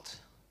salt.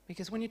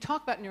 Because when you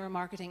talk about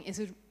neuromarketing,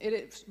 it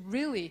is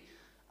really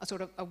a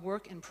sort of a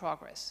work in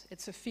progress.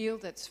 It's a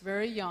field that's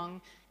very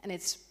young, and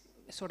it's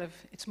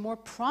more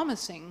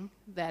promising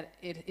that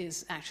it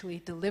is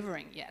actually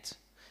delivering yet.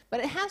 But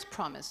it has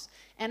promise,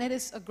 and it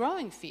is a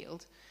growing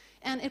field.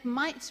 And it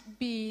might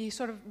be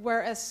sort of,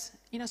 whereas,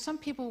 some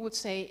people would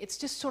say it's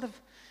just sort of,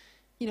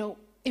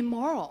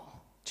 immoral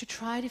to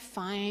try to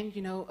find,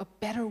 a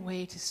better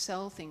way to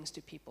sell things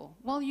to people.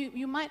 Well,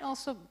 you might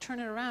also turn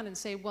it around and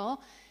say,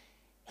 well,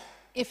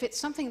 if it's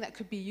something that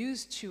could be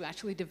used to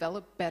actually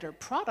develop better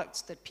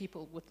products that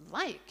people would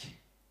like,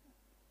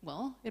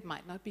 well, it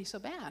might not be so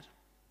bad.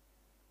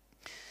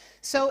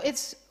 So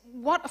it's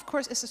what, of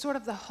course, is sort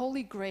of the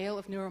holy grail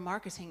of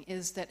neuromarketing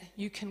is that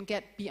you can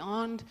get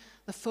beyond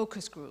the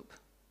focus group,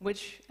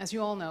 which, as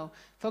you all know,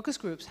 focus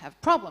groups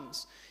have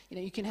problems.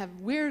 You can have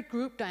weird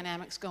group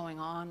dynamics going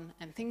on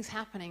and things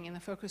happening in the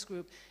focus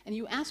group, and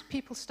you ask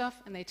people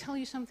stuff and they tell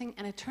you something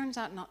and it turns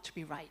out not to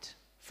be right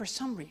for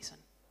some reason.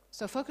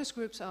 So focus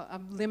groups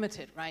are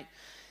limited, right?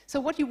 So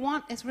what you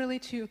want is really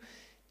to,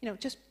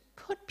 just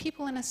put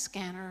people in a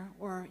scanner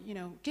or,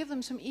 give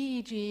them some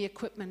EEG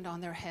equipment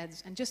on their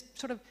heads and just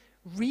sort of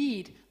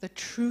read the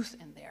truth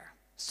in there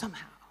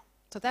somehow.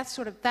 So that's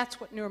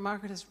what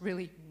neuromarketers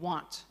really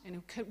want.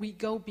 We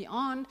go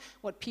beyond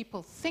what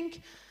people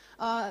think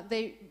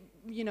they,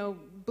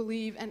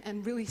 believe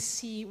and really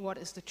see what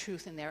is the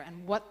truth in there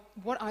and what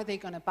are they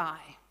going to buy.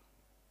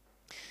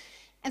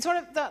 And sort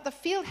of the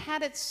field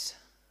had its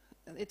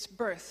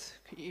birth,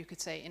 you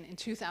could say, in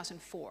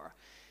 2004.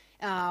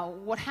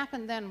 What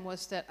happened then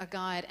was that a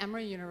guy at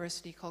Emory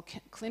University called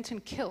Clinton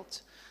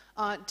Kilt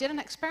did an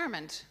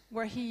experiment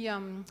where he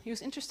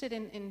was interested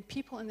in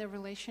people and their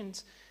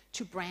relations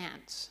to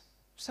brands.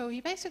 So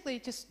he basically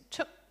just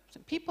took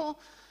some people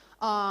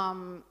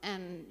and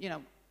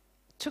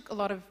took a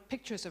lot of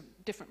pictures of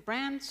different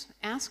brands,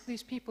 asked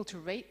these people to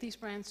rate these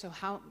brands, so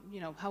how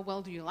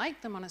well do you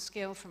like them on a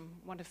scale from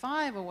 1 to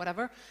 5 or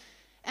whatever,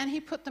 and he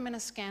put them in a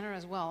scanner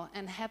as well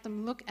and had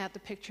them look at the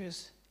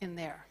pictures in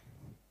there.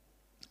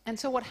 And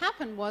so what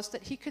happened was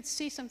that he could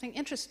see something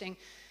interesting.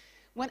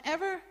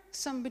 Whenever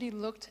somebody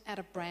looked at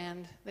a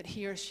brand that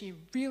he or she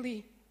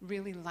really,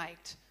 really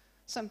liked,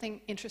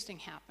 something interesting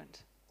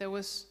happened. There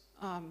was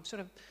sort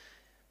of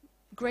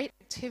great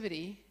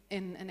activity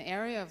in an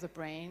area of the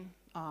brain,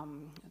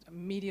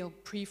 medial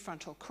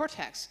prefrontal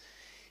cortex,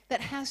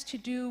 that has to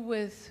do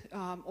with,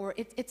 or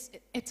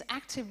it's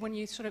active when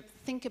you sort of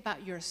think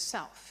about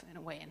yourself in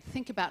a way and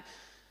think about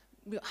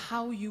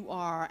how you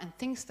are and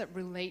things that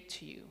relate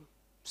to you.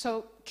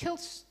 So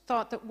Kilt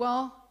thought that,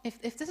 well,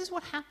 if this is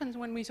what happens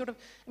when we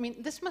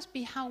this must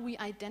be how we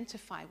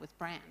identify with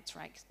brands,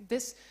 right?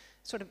 This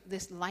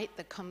light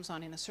that comes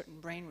on in a certain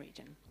brain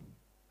region.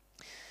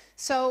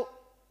 So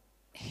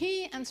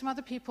he and some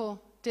other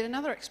people did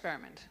another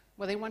experiment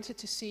where they wanted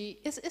to see,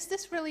 is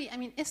this really,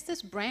 is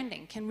this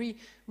branding? Can we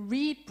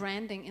read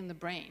branding in the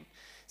brain?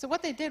 So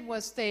what they did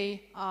was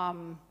they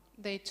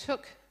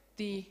took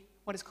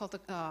what is called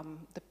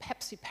the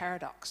Pepsi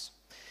paradox,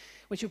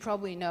 which you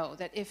probably know,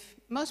 that if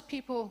most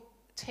people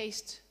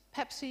taste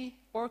Pepsi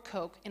or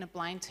Coke in a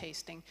blind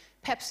tasting,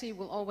 Pepsi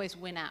will always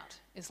win out.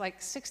 It's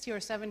like 60 or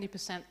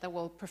 70% that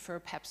will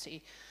prefer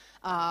Pepsi,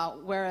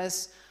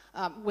 whereas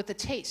with the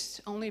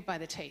taste, only by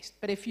the taste.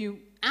 But if you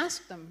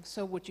ask them,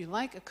 so would you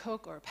like a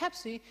Coke or a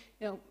Pepsi,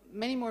 you know,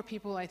 many more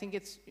people, I think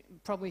it's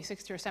probably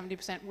 60 or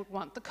 70% would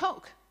want the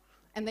Coke.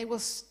 And they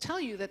will tell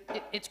you that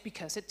it's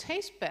because it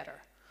tastes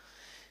better.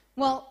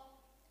 Well,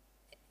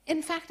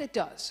 in fact, it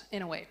does,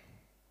 in a way.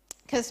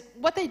 Because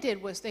what they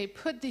did was they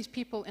put these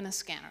people in a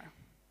scanner,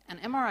 an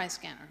MRI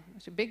scanner.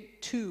 It's a big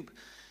tube.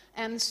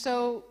 And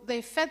so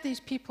they fed these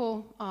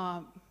people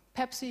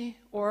Pepsi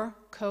or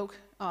Coke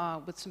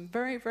with some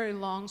very, very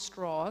long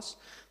straws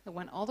that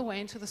went all the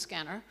way into the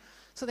scanner.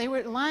 So they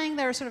were lying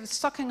there sort of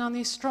sucking on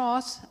these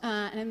straws,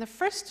 and in the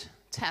first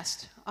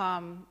test,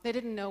 they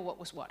didn't know what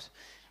was what.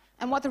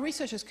 And what the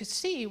researchers could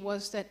see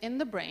was that in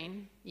the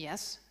brain,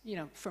 yes, you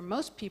know, for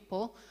most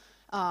people,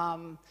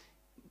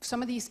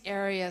 some of these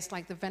areas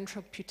like the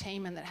ventral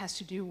putamen that has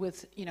to do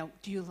with, you know,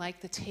 do you like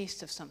the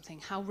taste of something?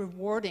 How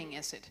rewarding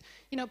is it?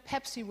 You know,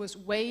 Pepsi was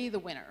way the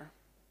winner.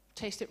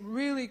 Tasted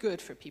really good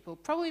for people,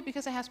 probably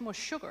because it has more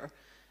sugar.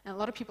 And a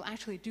lot of people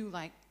actually do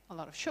like a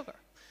lot of sugar.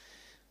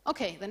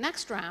 Okay, the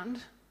next round,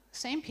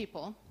 same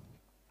people,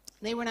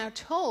 they were now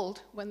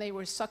told when they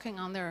were sucking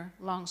on their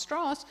long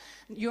straws,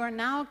 you are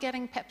now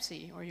getting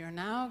Pepsi or you're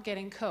now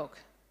getting Coke.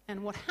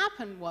 And what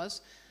happened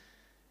was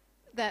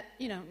that,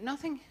 you know,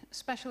 nothing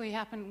especially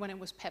happened when it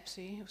was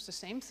Pepsi. It was the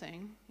same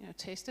thing, you know,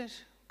 tasted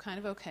kind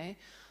of okay.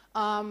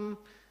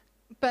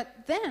 But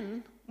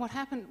then what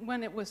happened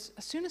when it was,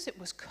 as soon as it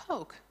was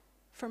Coke,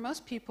 for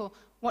most people,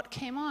 what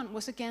came on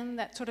was again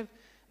that sort of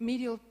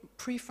medial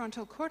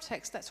prefrontal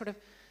cortex, that sort of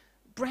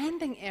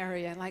branding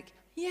area, like,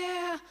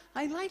 yeah,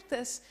 I like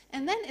this.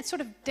 And then it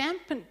sort of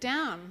dampened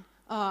down,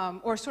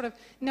 or sort of,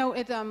 no,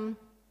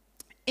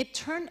 it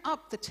turned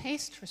up the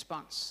taste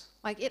response.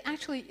 Like it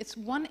actually, it's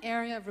one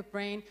area of the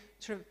brain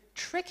sort of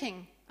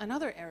tricking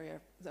another area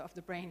of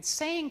the brain,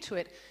 saying to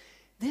it,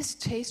 this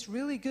tastes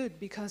really good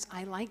because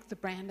I like the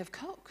brand of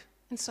Coke.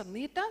 And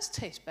suddenly it does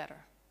taste better.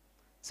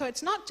 So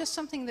it's not just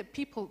something that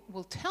people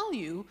will tell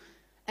you,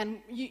 and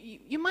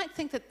you might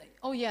think that,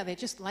 oh yeah, they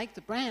just like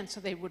the brand, so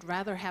they would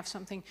rather have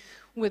something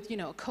with, you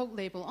know, a Coke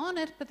label on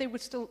it, but they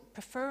would still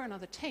prefer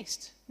another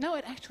taste. No,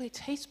 it actually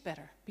tastes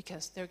better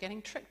because they're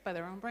getting tricked by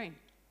their own brain.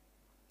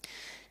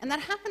 And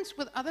that happens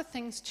with other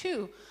things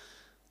too.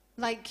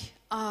 Like,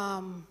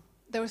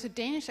 there was a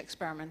Danish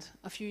experiment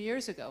a few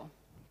years ago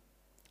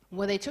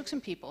where they took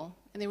some people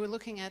and they were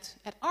looking at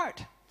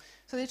art.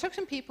 So they took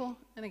some people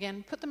and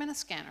again put them in a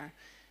scanner,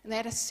 and they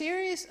had a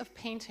series of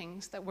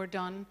paintings that were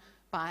done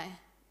by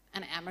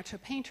an amateur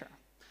painter.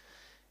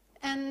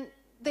 And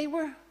they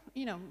were,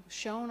 you know,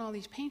 shown all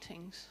these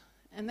paintings.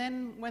 And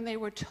then when they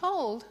were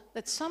told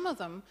that some of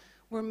them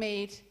were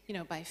made, you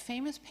know, by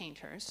famous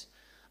painters,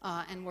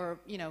 and were,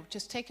 you know,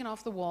 just taken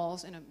off the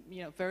walls in a,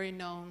 you know, very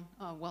known,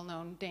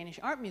 well-known Danish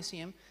art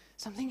museum,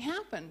 something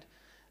happened.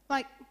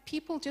 Like,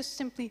 people just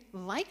simply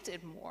liked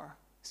it more.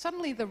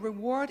 Suddenly, the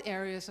reward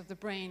areas of the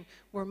brain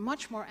were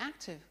much more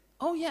active.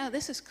 Oh yeah,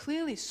 this is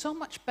clearly so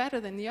much better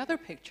than the other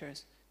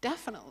pictures.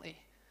 Definitely.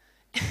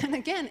 And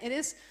again, it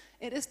is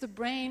the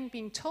brain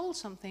being told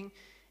something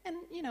and,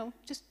 you know,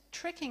 just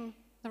tricking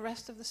the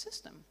rest of the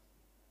system.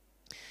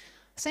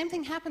 Same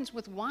thing happens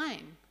with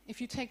wine. If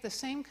you take the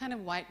same kind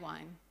of white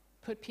wine,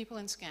 put people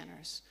in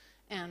scanners,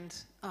 and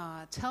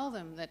tell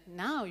them that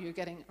now you're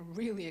getting a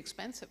really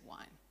expensive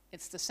wine.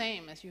 It's the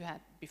same as you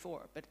had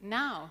before, but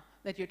now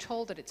that you're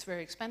told that it's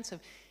very expensive,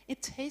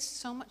 it tastes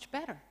so much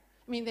better.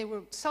 I mean, they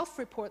will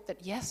self-report that,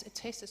 yes, it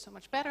tasted so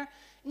much better,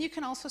 and you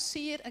can also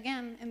see it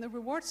again in the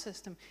reward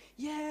system.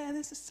 Yeah,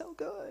 this is so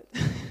good.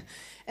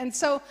 And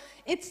so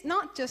it's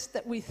not just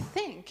that we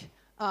think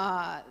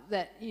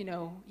that, you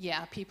know,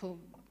 yeah, people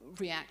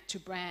react to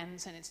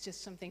brands and it's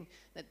just something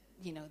that,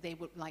 you know, they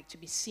would like to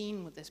be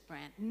seen with this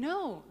brand.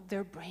 No,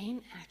 their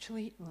brain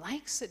actually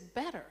likes it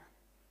better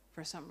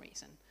for some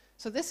reason.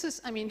 So this is,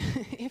 I mean,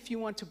 if you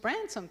want to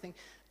brand something,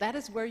 that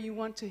is where you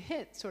want to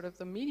hit sort of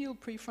the medial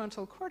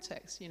prefrontal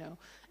cortex, you know,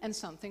 and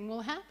something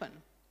will happen.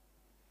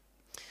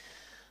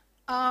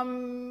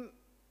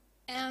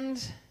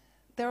 And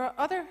there are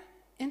other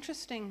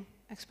interesting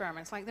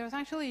experiments. Like there was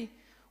actually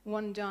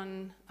one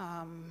done,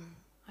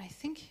 I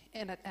think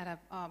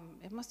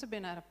it must have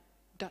been at a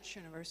Dutch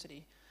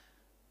university.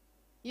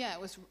 Yeah,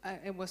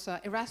 it was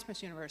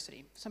Erasmus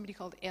University, somebody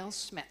called Eel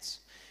Smets,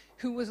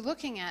 who was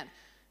looking at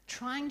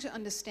trying to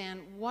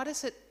understand what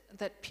is it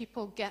that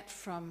people get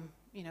from,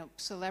 you know,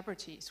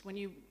 celebrities.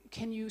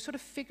 Can you sort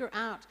of figure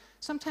out,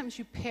 sometimes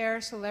you pair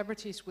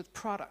celebrities with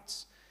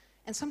products,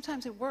 and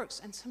sometimes it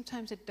works, and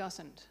sometimes it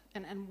doesn't.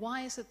 And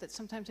why is it that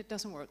sometimes it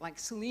doesn't work? Like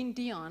Celine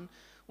Dion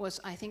was,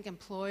 I think,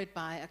 employed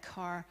by a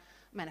car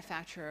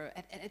manufacturer,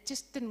 and it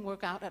just didn't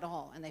work out at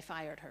all, and they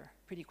fired her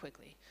pretty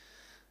quickly.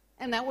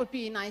 And that would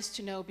be nice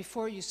to know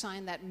before you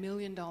sign that $1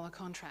 million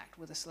contract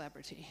with a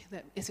celebrity,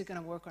 that is it going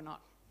to work or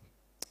not.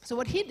 So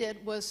what he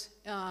did was,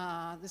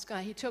 this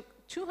guy, he took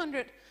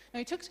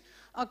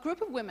a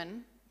group of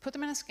women, put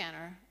them in a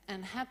scanner,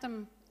 and had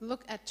them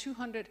look at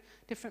 200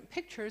 different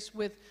pictures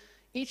with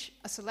each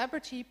a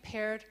celebrity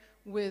paired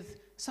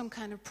with some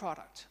kind of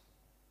product.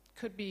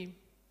 Could be,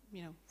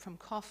 from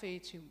coffee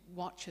to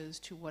watches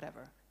to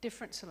whatever,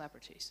 different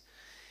celebrities.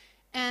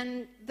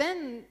 And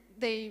then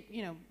they,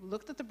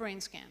 looked at the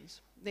brain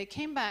scans. They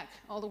came back,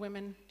 all the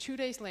women, 2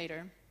 days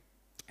later,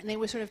 and they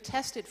were sort of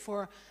tested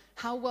for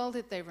how well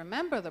did they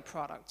remember the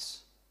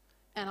products.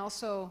 And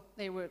also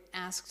they were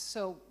asked,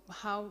 so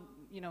how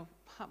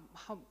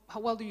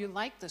well do you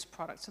like this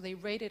product? So they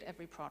rated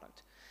every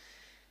product.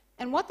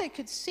 And what they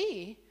could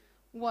see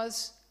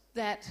was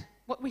that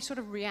what we sort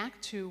of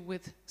react to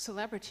with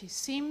celebrity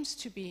seems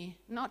to be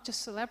not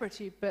just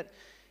celebrity, but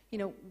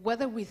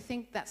whether we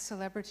think that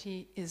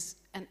celebrity is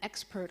an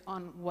expert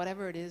on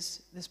whatever it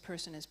is this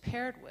person is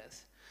paired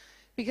with.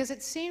 Because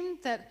it seemed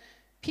that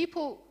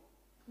people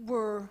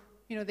were,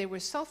 they were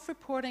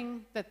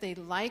self-reporting that they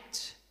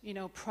liked,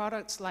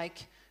 products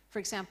like, for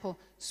example,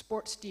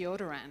 sports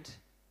deodorant,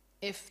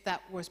 if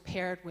that was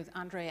paired with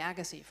Andre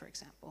Agassi, for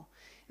example.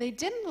 They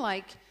didn't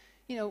like,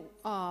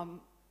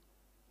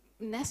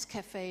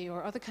 Nescafe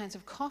or other kinds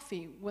of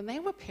coffee when they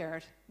were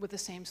paired with the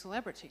same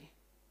celebrity.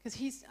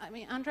 Because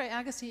Andre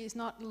Agassi is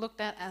not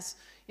looked at as,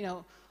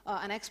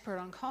 an expert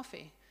on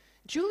coffee.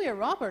 Julia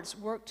Roberts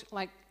worked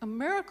like a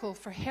miracle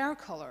for hair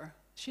color.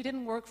 She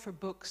didn't work for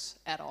books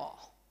at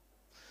all.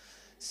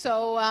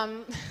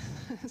 So,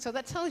 so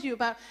that tells you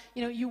about,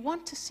 you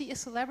want to see a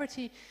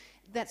celebrity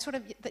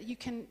that you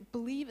can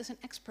believe is an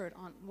expert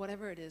on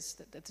whatever it is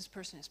that this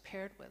person is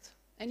paired with.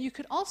 And you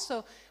could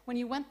also, when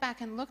you went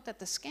back and looked at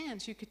the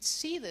scans, you could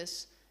see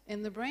this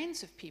in the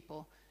brains of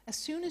people. As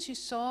soon as you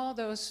saw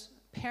those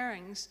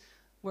pairings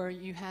where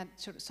you had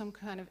sort of some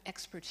kind of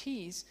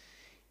expertise,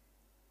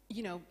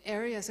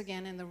 areas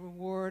again in the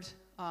reward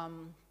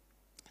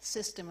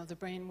system of the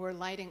brain were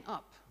lighting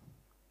up.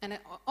 And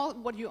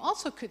what you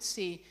also could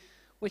see,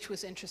 which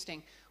was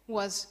interesting,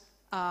 was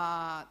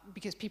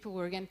because people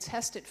were again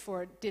tested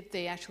for did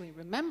they actually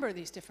remember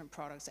these different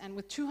products. And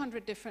with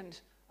 200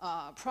 different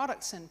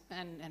products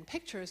and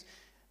pictures,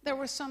 there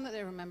were some that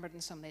they remembered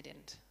and some they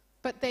didn't.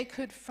 But they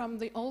could, from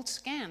the old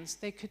scans,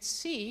 they could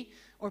see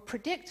or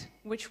predict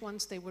which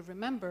ones they would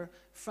remember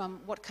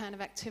from what kind of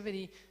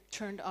activity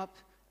turned up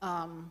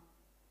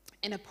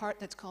in a part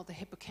that's called the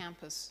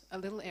hippocampus, a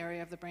little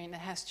area of the brain that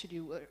has to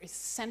do, is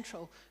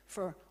central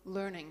for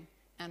learning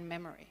and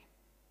memory.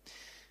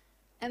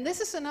 And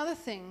this is another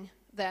thing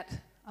that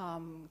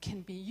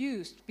can be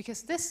used,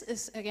 because this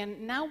is, again,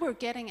 now we're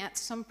getting at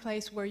some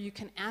place where you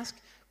can ask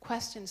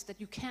questions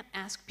that you can't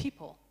ask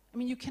people.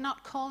 You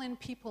cannot call in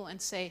people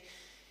and say,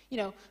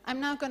 I'm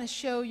now going to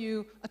show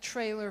you a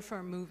trailer for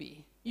a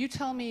movie. You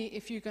tell me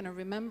if you're going to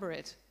remember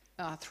it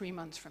 3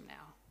 months from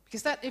now.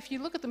 Because if you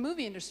look at the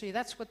movie industry,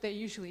 that's what they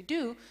usually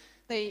do.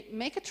 They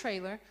make a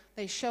trailer,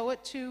 they show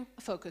it to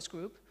a focus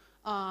group,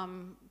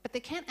 but they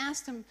can't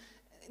ask them,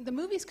 the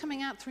movie's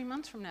coming out 3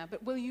 months from now,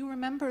 but will you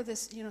remember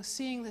this,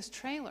 seeing this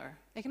trailer?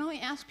 They can only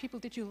ask people,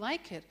 did you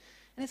like it?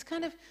 And it's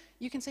kind of,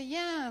 you can say,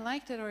 yeah, I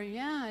liked it, or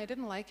yeah, I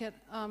didn't like it.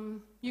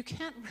 You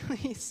can't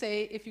really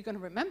say if you're going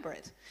to remember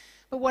it.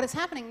 But what is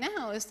happening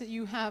now is that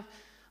you have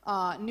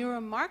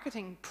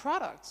neuromarketing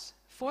products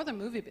for the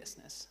movie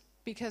business.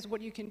 Because what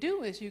you can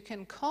do is you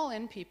can call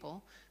in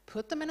people,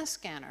 put them in a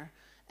scanner,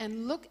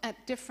 and look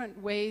at different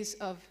ways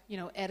of,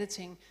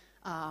 editing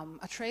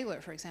a trailer,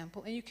 for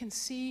example, and you can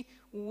see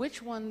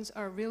which ones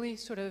are really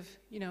sort of,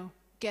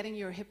 getting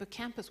your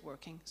hippocampus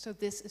working. So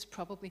this is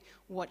probably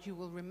what you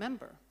will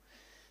remember.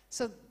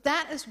 So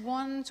that is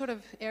one sort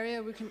of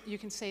area you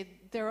can say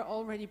there are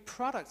already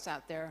products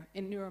out there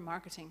in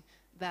neuromarketing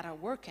that are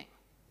working.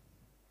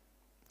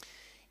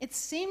 It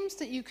seems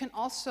that you can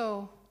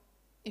also,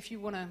 if you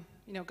want to,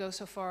 go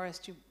so far as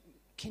to,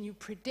 can you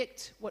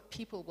predict what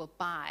people will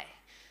buy?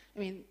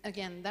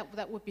 Again,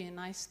 that would be a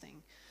nice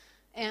thing.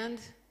 And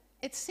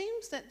it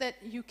seems that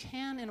you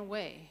can, in a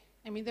way.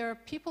 There are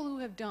people who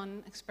have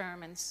done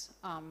experiments.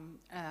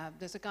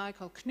 There's a guy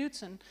called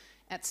Knudsen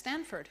at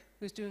Stanford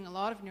who's doing a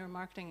lot of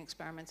neuromarketing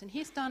experiments, and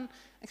he's done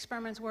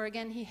experiments where,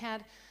 again, he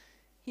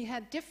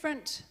had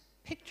different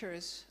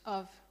pictures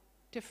of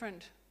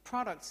different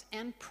products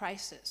and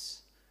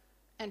prices,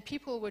 and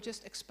people were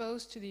just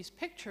exposed to these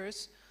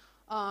pictures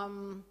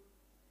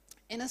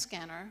in a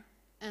scanner,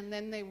 and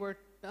then they were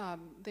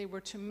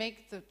to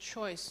make the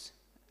choice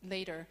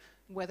later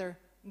whether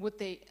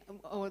they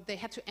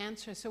had to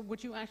answer, so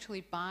would you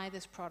actually buy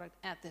this product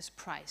at this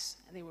price?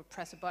 And they would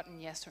press a button,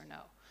 yes or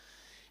no.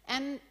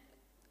 And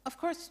of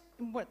course,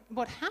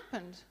 what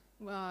happened,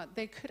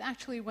 they could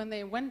actually, when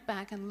they went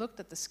back and looked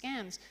at the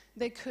scans,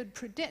 they could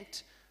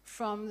predict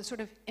from the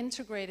sort of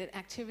integrated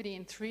activity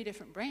in 3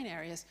 different brain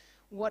areas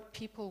what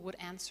people would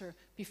answer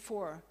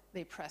before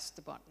they pressed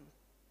the button.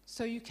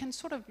 So you can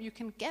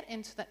get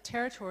into that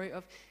territory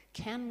of,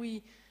 can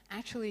we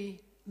actually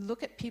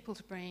look at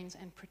people's brains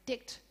and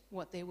predict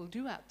what they will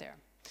do out there?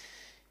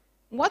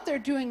 What they're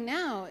doing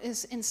now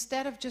is,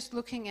 instead of just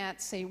looking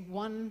at, say,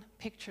 one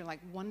picture, like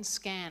one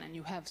scan, and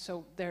you have,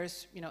 so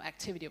there's, you know,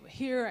 activity over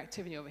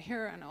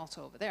here, and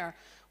also over there,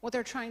 what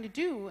they're trying to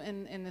do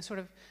in the sort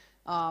of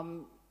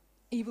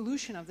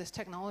evolution of this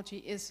technology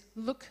is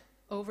look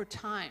over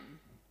time.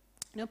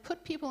 You know,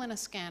 put people in a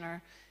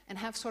scanner and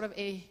have sort of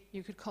a,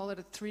 you could call it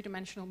a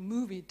three-dimensional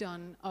movie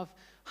done of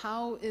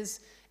how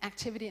is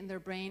activity in their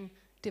brain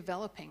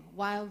developing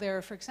while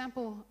they're, for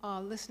example,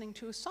 listening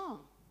to a song.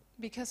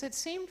 Because it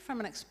seemed from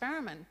an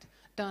experiment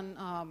done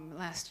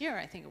last year,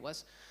 I think it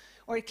was,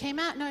 or it came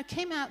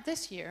out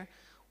this year.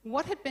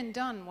 What had been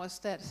done was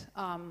that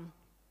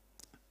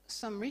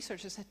some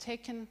researchers had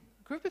taken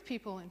a group of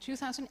people in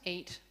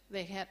 2008,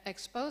 they had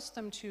exposed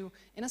them to,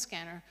 in a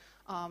scanner,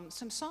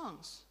 some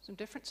songs, some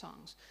different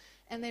songs.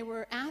 And they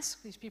were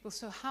asked, these people,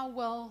 so how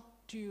well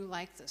do you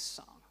like this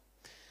song?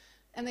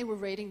 And they were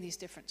rating these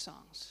different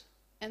songs.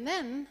 And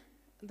then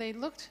they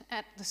looked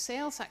at the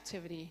sales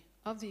activity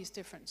of these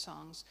different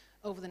songs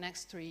over the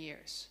next 3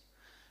 years.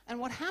 And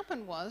what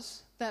happened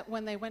was that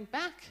when they went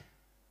back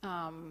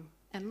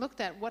and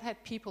looked at what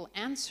had people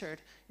answered,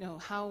 you know,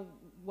 how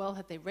well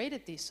had they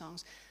rated these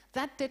songs,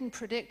 that didn't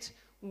predict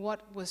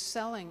what was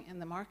selling in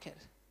the market.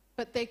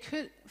 But they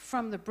could,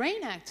 from the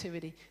brain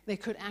activity, they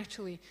could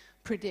actually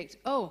predict,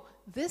 oh,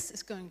 this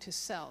is going to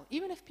sell.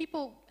 Even if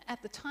people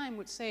at the time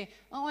would say,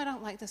 oh, I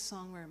don't like this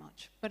song very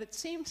much. But it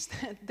seems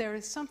that there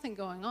is something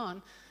going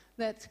on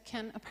that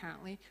can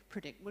apparently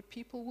predict what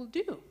people will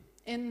do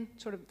in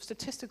sort of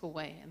statistical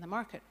way in the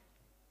market.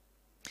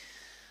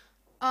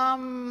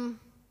 And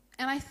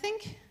I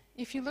think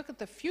if you look at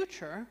the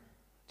future,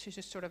 to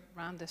just sort of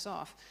round this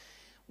off,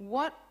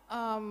 what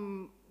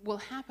will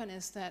happen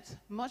is that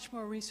much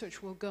more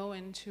research will go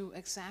into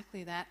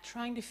exactly that,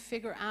 trying to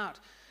figure out,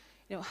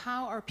 you know,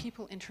 how are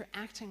people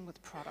interacting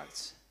with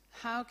products?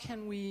 How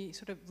can we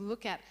sort of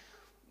look at,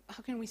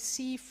 how can we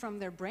see from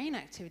their brain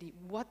activity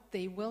what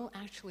they will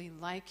actually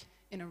like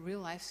in a real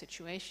life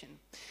situation?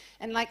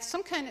 And like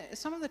some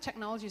of the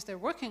technologies they're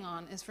working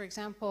on is, for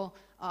example,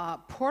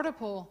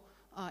 portable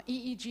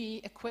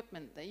EEG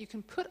equipment that you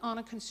can put on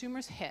a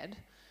consumer's head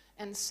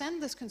and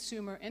send this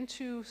consumer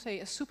into, say,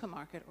 a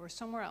supermarket or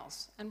somewhere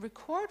else and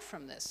record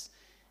from this,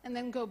 and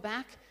then go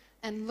back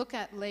and look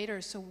at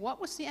later, so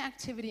what was the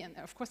activity, and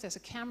of course there's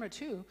a camera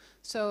too,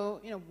 so,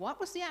 you know, what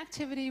was the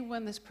activity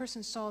when this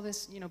person saw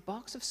this, you know,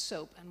 box of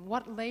soap, and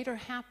what later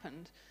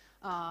happened,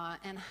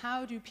 and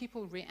how do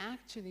people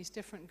react to these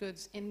different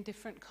goods in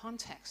different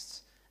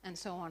contexts, and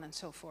so on and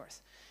so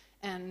forth.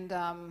 And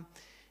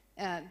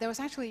there was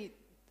actually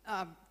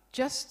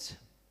just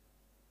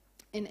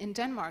in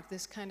Denmark,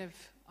 this kind of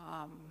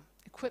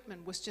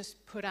equipment was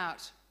just put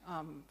out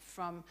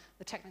from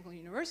the technical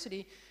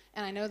university,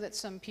 and I know that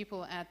some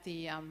people at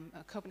the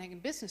Copenhagen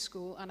Business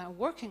School are now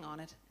working on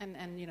it,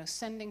 and you know,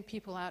 sending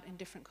people out in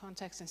different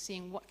contexts and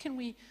seeing what can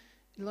we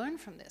learn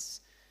from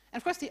this. And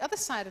of course, the other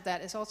side of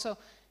that is also,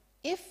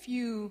 if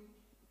you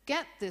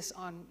get this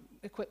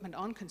equipment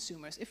on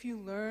consumers, if you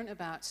learn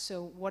about,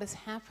 so what is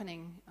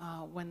happening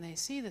when they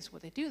see this,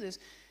 what they do this,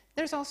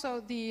 there's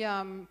also the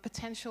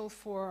potential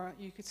for,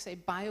 you could say,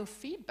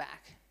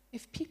 biofeedback.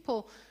 If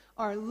people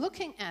are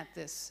looking at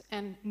this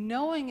and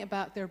knowing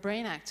about their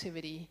brain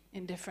activity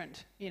in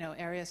different, you know,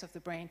 areas of the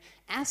brain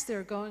as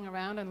they're going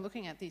around and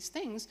looking at these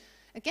things,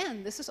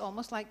 again, this is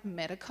almost like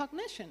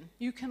metacognition.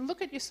 You can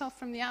look at yourself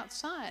from the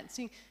outside,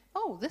 seeing,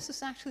 oh, this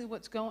is actually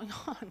what's going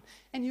on.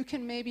 And you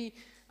can maybe,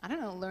 I don't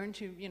know, learn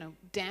to, you know,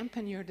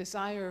 dampen your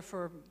desire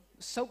for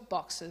soap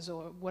boxes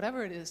or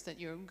whatever it is that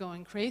you're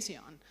going crazy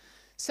on.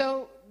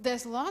 So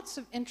there's lots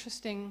of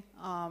interesting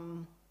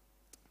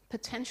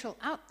potential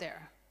out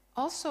there.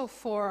 Also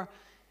for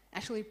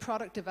actually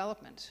product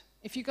development.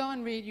 If you go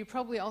and read, you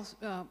probably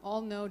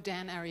all know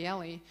Dan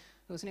Ariely,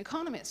 who's an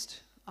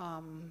economist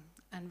and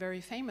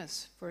very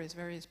famous for his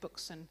various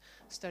books and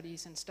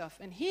studies and stuff.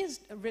 And he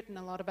has written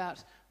a lot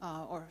about,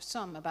 or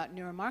some about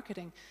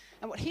neuromarketing.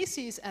 And what he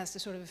sees as the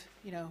sort of,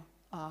 you know,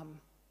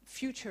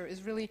 future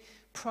is really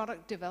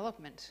product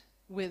development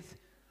with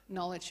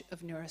knowledge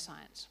of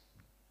neuroscience.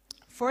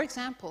 For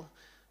example,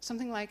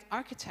 something like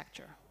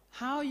architecture.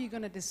 How are you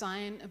going to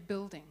design a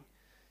building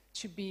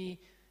to be,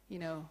 you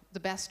know, the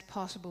best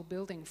possible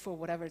building for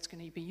whatever it's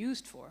going to be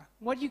used for?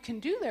 What you can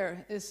do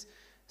there is,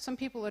 some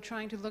people are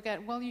trying to look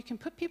at, well, you can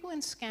put people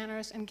in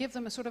scanners and give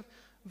them a sort of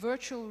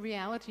virtual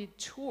reality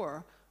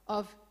tour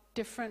of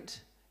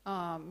different,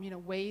 you know,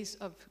 ways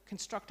of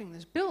constructing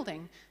this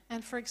building.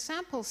 And for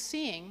example,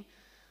 seeing,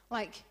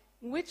 like,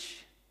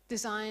 which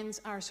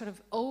designs are sort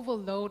of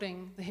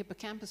overloading the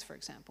hippocampus, for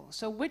example.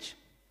 So which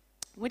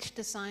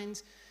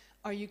designs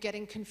are you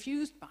getting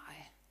confused by?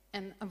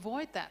 And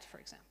avoid that, for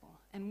example.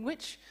 And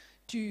which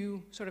do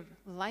you sort of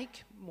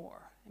like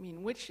more? I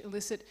mean, which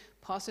elicit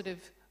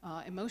positive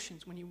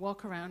emotions when you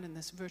walk around in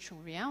this virtual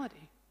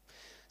reality?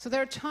 So there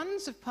are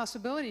tons of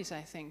possibilities, I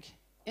think,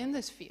 in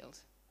this field.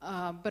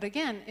 But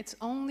again, it's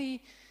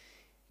only,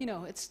 you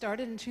know, it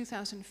started in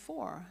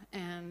 2004,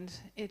 and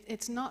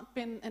it's not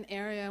been an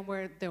area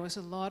where there was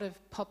a lot of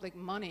public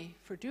money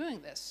for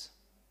doing this.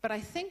 But I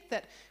think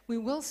that we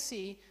will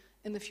see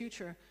in the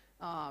future,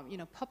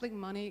 public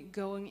money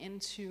going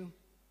into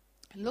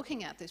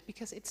looking at this,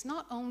 because it's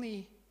not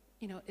only,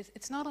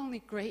 it's not only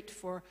great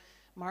for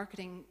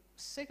marketing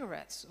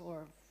cigarettes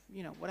or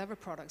whatever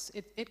products.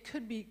 It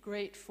could be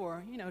great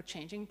for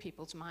changing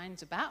people's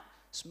minds about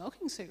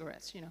smoking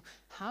cigarettes.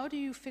 How do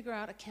you figure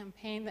out a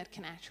campaign that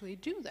can actually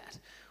do that,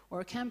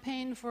 or a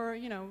campaign for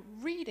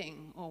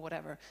reading or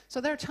whatever? So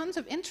there are tons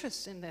of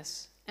interest in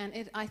this,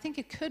 and I think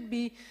it could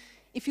be,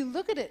 if you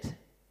look at it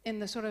in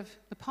the sort of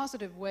the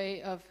positive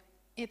way of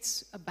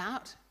it's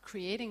about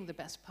creating the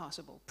best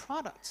possible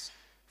products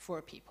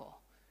for people.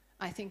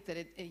 I think that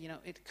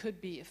it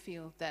could be a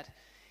field that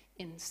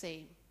in,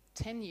 say,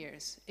 10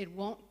 years, it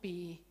won't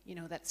be,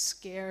 that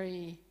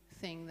scary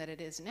thing that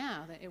it is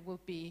now, that it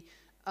will be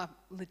a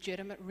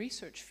legitimate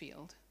research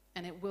field,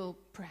 and it will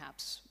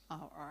perhaps,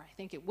 or I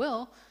think it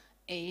will,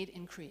 aid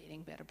in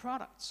creating better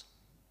products.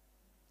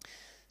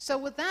 So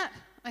with that,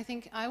 I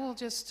think I will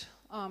just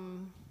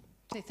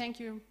say thank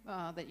you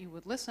that you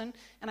would listen,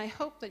 and I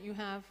hope that you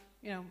have,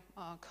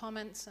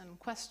 comments and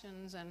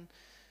questions and